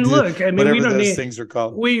 and dude, look, we whatever don't those need things are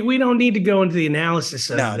called. we don't need to go into the analysis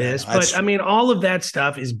of No, no, no. this, That's but true. all of that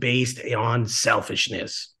stuff is based on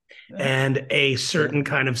selfishness Yeah, and a yeah, certain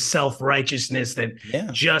kind of self-righteousness that yeah.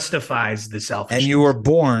 justifies the And you were selfishness.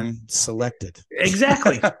 born selected.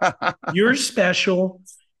 Exactly. You're special.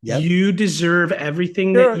 Yep. You deserve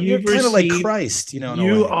everything that You're you've kind of like received. Christ, in a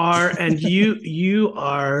You way. are, and you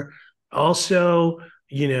are also,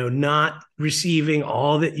 not receiving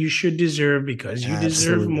all that you should deserve, because you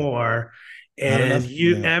deserve Absolutely. more. Not And enough.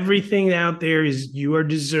 you Yeah. everything out there is you are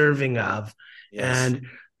deserving of. Yes. And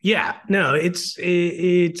yeah, no, it's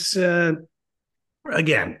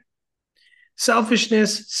again,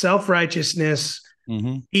 selfishness, self-righteousness,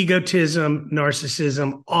 Mm-hmm. egotism,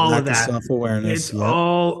 narcissism, all of Lack of that. self-awareness. It's Yep.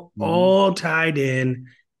 Mm-hmm. all tied in,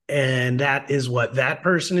 and that is what that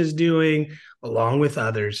person is doing along with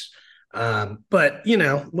others. But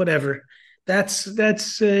whatever. That's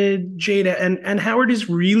Jada, and Howard is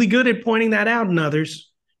really good at pointing that out in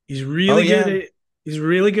others. He's Oh really good yeah. at He's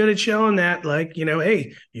really good at showing that, like,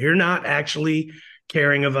 hey, you're not actually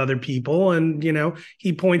caring of other people. And,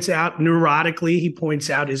 he points out neurotically, he points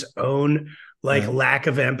out his own like Right. lack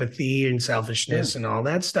of empathy and Sure. selfishness and all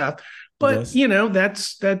that stuff. He But,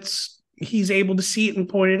 does. that's he's able to see it and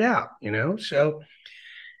point it out, so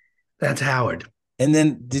that's Howard. And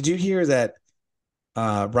then did you hear that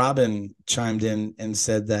Robin chimed in and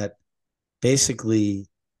said that basically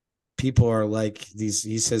people are like these,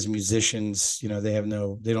 he says musicians, they don't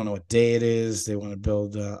know what day it is. They want to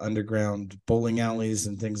build underground bowling alleys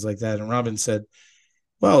and things like that. And Robin said,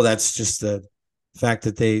 well, that's just the fact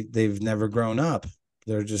that they've never grown up.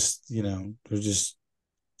 They're just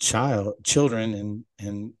children.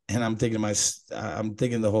 And I'm thinking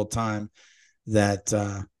the whole time that,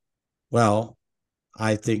 well,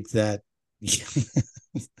 I think that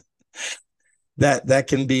that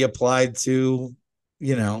can be applied to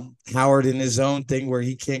Howard in his own thing where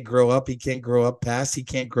he can't grow up, he can't grow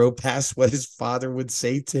past what his father would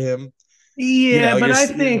say to him. Yeah, but You're I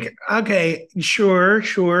think, okay,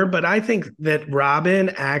 sure, but I think that Robin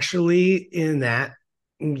actually in that,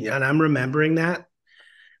 and I'm remembering that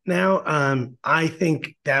now. I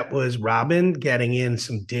think that was Robin getting in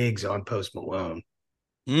some digs on Post Malone.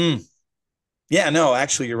 mm, yeah, no,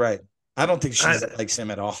 actually you're right. I don't think she I, likes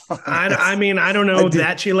him at all. I mean, I don't I know do.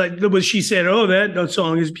 that she like, but she said, "Oh, that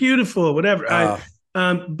song is beautiful," whatever.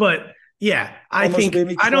 But yeah, Almost made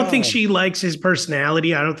me I don't think cry. she likes his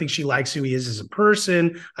personality. I don't think she likes who he is as a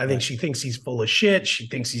person. I think Right. she thinks he's full of shit. She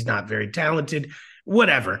thinks he's not very talented.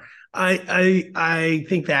 Whatever. I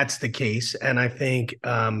think that's the case, and I think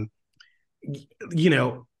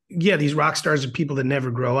yeah, these rock stars are people that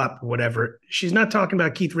never grow up. Whatever. She's not talking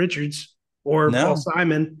about Keith Richards or Paul No,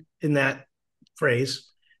 Simon in that phrase.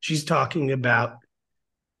 She's talking about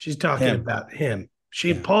him. him.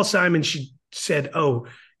 Yeah. Paul Simon, she said, "Oh,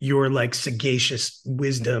 your like sagacious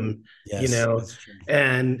wisdom, Yes, that's true.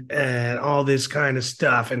 and all this kind of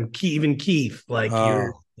stuff." And even Keith, like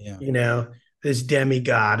you're, Oh, yeah, you know, this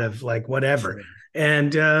demigod of like whatever. sure.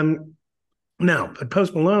 And no, but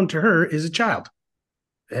Post Malone to her is a child,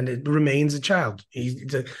 and it remains a child.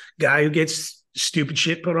 He's a guy who gets stupid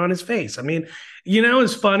shit put on his face. I mean,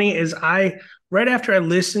 what's funny is right after I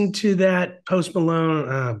listened to that Post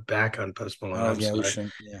Malone, back on Post Malone, Oh, I'm yeah, we sorry.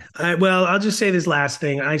 shouldn't. Yeah. Well, I'll just say this last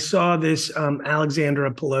thing. I saw this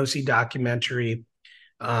Alexandra Pelosi documentary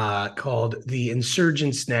called The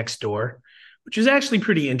Insurgents Next Door, which is actually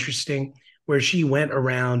pretty interesting, where she went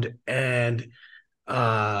around and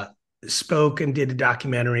uh, spoke and did a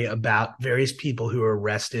documentary about various people who were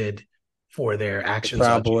arrested for their The actions on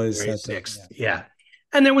Proud Boys, January that thing. 6th. Yeah. Yeah.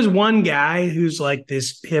 And there was one guy who's like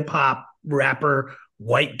this hip hop rapper,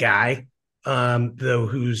 white guy, though,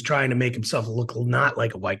 who's trying to make himself look not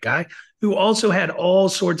like a white guy, who also had all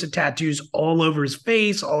sorts of tattoos all over his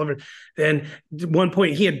face, all over. Then at one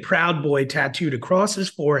point, he had Proud Boy tattooed across his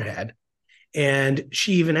forehead. And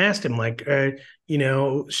she even asked him, like,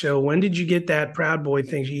 so when did you get that Proud Boy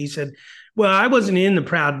thing? He said, well, I wasn't in the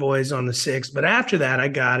Proud Boys on the 6th, but after that, I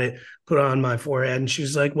got it put on my forehead. And she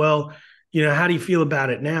was like, well, how do you feel about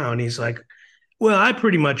it now? And he's like, well, I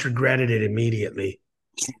pretty much regretted it immediately.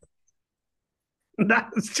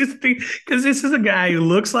 That's just because this is a guy who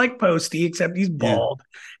looks like Posty, except he's Yeah. bald,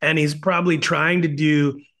 and he's probably trying to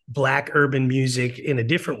do black urban music in a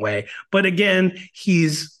different way. But again,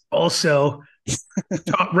 he's also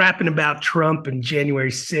rapping about Trump and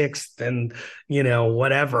January 6th and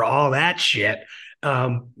whatever, all that shit.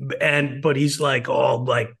 But he's like all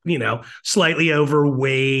like, slightly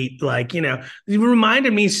overweight, like, he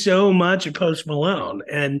reminded me so much of Post Malone.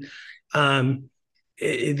 And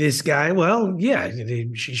this guy, well, yeah,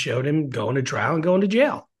 she showed him going to trial and going to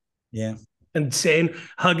jail Yeah. and saying,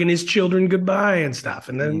 hugging his children goodbye and stuff.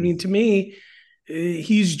 And then, I mean, to me,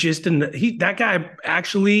 he's just that guy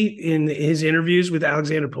actually in his interviews with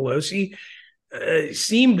Alexander Pelosi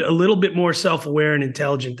seemed a little bit more self-aware and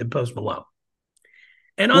intelligent than Post Malone.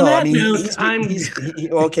 And on Well, I that mean,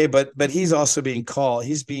 note, okay, but he's also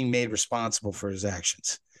he's being made responsible for his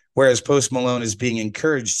actions, whereas Post Malone is being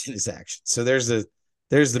encouraged in his actions. So there's the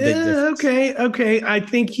big difference. okay. I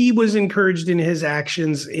think he was encouraged in his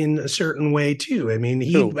actions in a certain way too. I mean,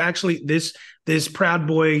 he Who? actually this Proud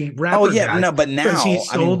Boy Oh rapper yeah, guy, no, but because now I mean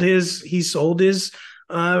he sold his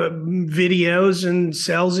videos and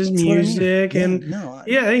sells his that's what I mean. music, Yeah, and no,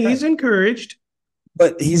 yeah, he's right. encouraged.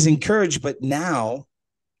 But he's encouraged, but now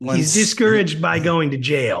He's once he discouraged by going to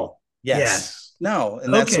jail. yes. Yes. No,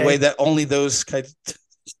 and that's the way Okay. that only those those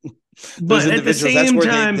But at the individuals, that's same where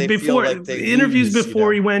time, they feel before like they interviews lose,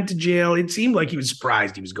 before he went to jail, it seemed like he was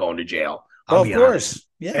surprised he was going to jail. I'll Well, of be honest. course.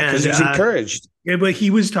 Yeah, because And he's encouraged. yeah, but he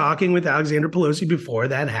was talking with Alexander Pelosi before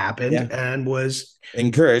that happened Yeah. and was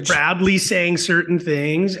Encouraged. proudly saying certain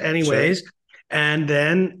things, Sure. anyways. And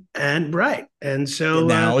then, and right. And And so,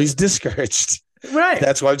 now he's discouraged. right.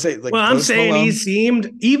 That's why I'm saying, Well, like, I'm Post saying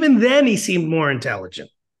Malone. even then, he seemed more intelligent.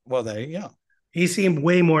 Well, there you go. He seemed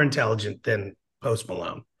way more intelligent than Post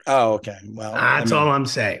Malone. Oh, okay. Well, I That's all mean, I'm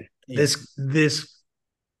saying. yeah. This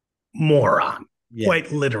moron, Yeah.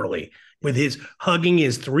 quite literally, with his hugging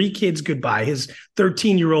his three kids goodbye. His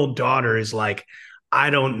 13-year-old daughter is like, I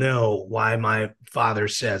don't know why my father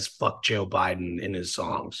says fuck Joe Biden in his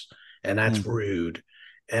songs. And that's Mm. rude.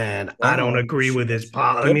 And I don't Well, agree with his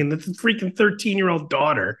I good. mean, the freaking 13-year-old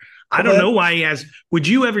daughter. I Well, don't that know why he has. Would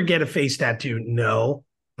you ever get a face tattoo? No.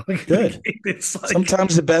 good. It's like,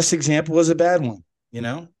 Sometimes the best example is a bad one, you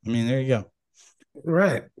know? I mean, there you go.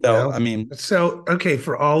 right. So, Well, I mean, so okay,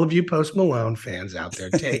 for all of you Post Malone fans out there,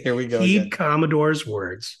 take here we go again. heed Commodore's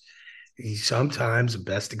words. Sometimes the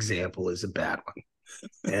best example is a bad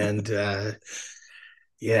one. And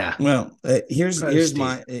yeah, Well, here's Posty.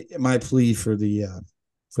 my plea for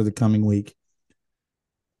the coming week.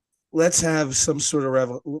 Let's have some sort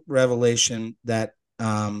of revelation that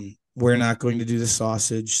we're not going to do the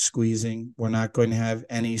sausage squeezing. We're not going to have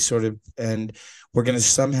any sort of, and we're going to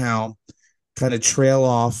somehow kind of trail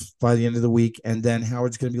off by the end of the week. And then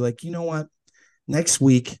Howard's going to be like, you know what? Next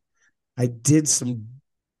week, I did some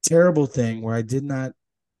terrible thing where I did not,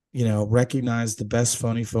 recognize the best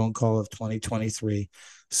phony phone call of 2023.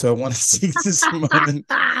 So I want to take this moment,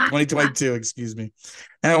 2022, excuse me.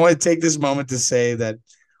 And I want to take this moment to say that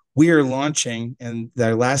we are launching in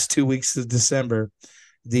the last 2 weeks of December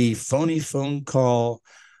the Phony Phone Call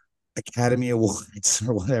Academy Awards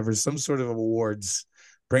or whatever, some sort of awards.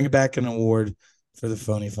 Bring back an award for the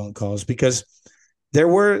phony phone calls because there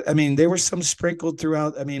were some sprinkled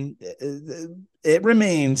throughout. I mean, it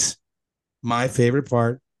remains my favorite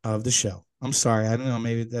part of the show. I'm sorry. I don't know.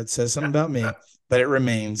 Maybe that says something about me, but it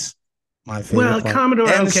remains my favorite Well, part. Commodore,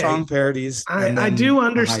 And the okay. song parodies and I then do the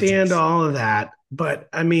understand hijinks. all of that, but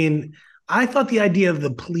I mean, I thought the idea of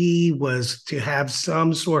the plea was to have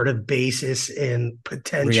some sort of basis in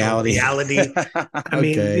potential Reality. reality. I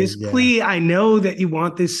mean, Okay. this Yeah. plea, I know that you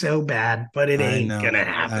want this so bad, but it I ain't know. gonna I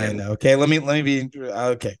happen. know. Okay. Let me be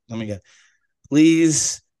okay. Let me get,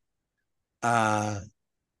 please, uh,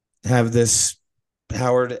 have this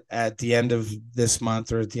Howard at the end of this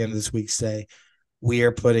month or at the end of this week say, we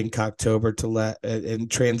are putting Cocktober to let and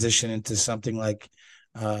transition into something like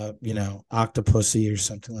Octopussy or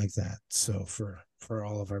something like that. So for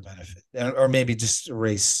all of our benefit, or maybe just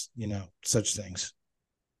erase such things.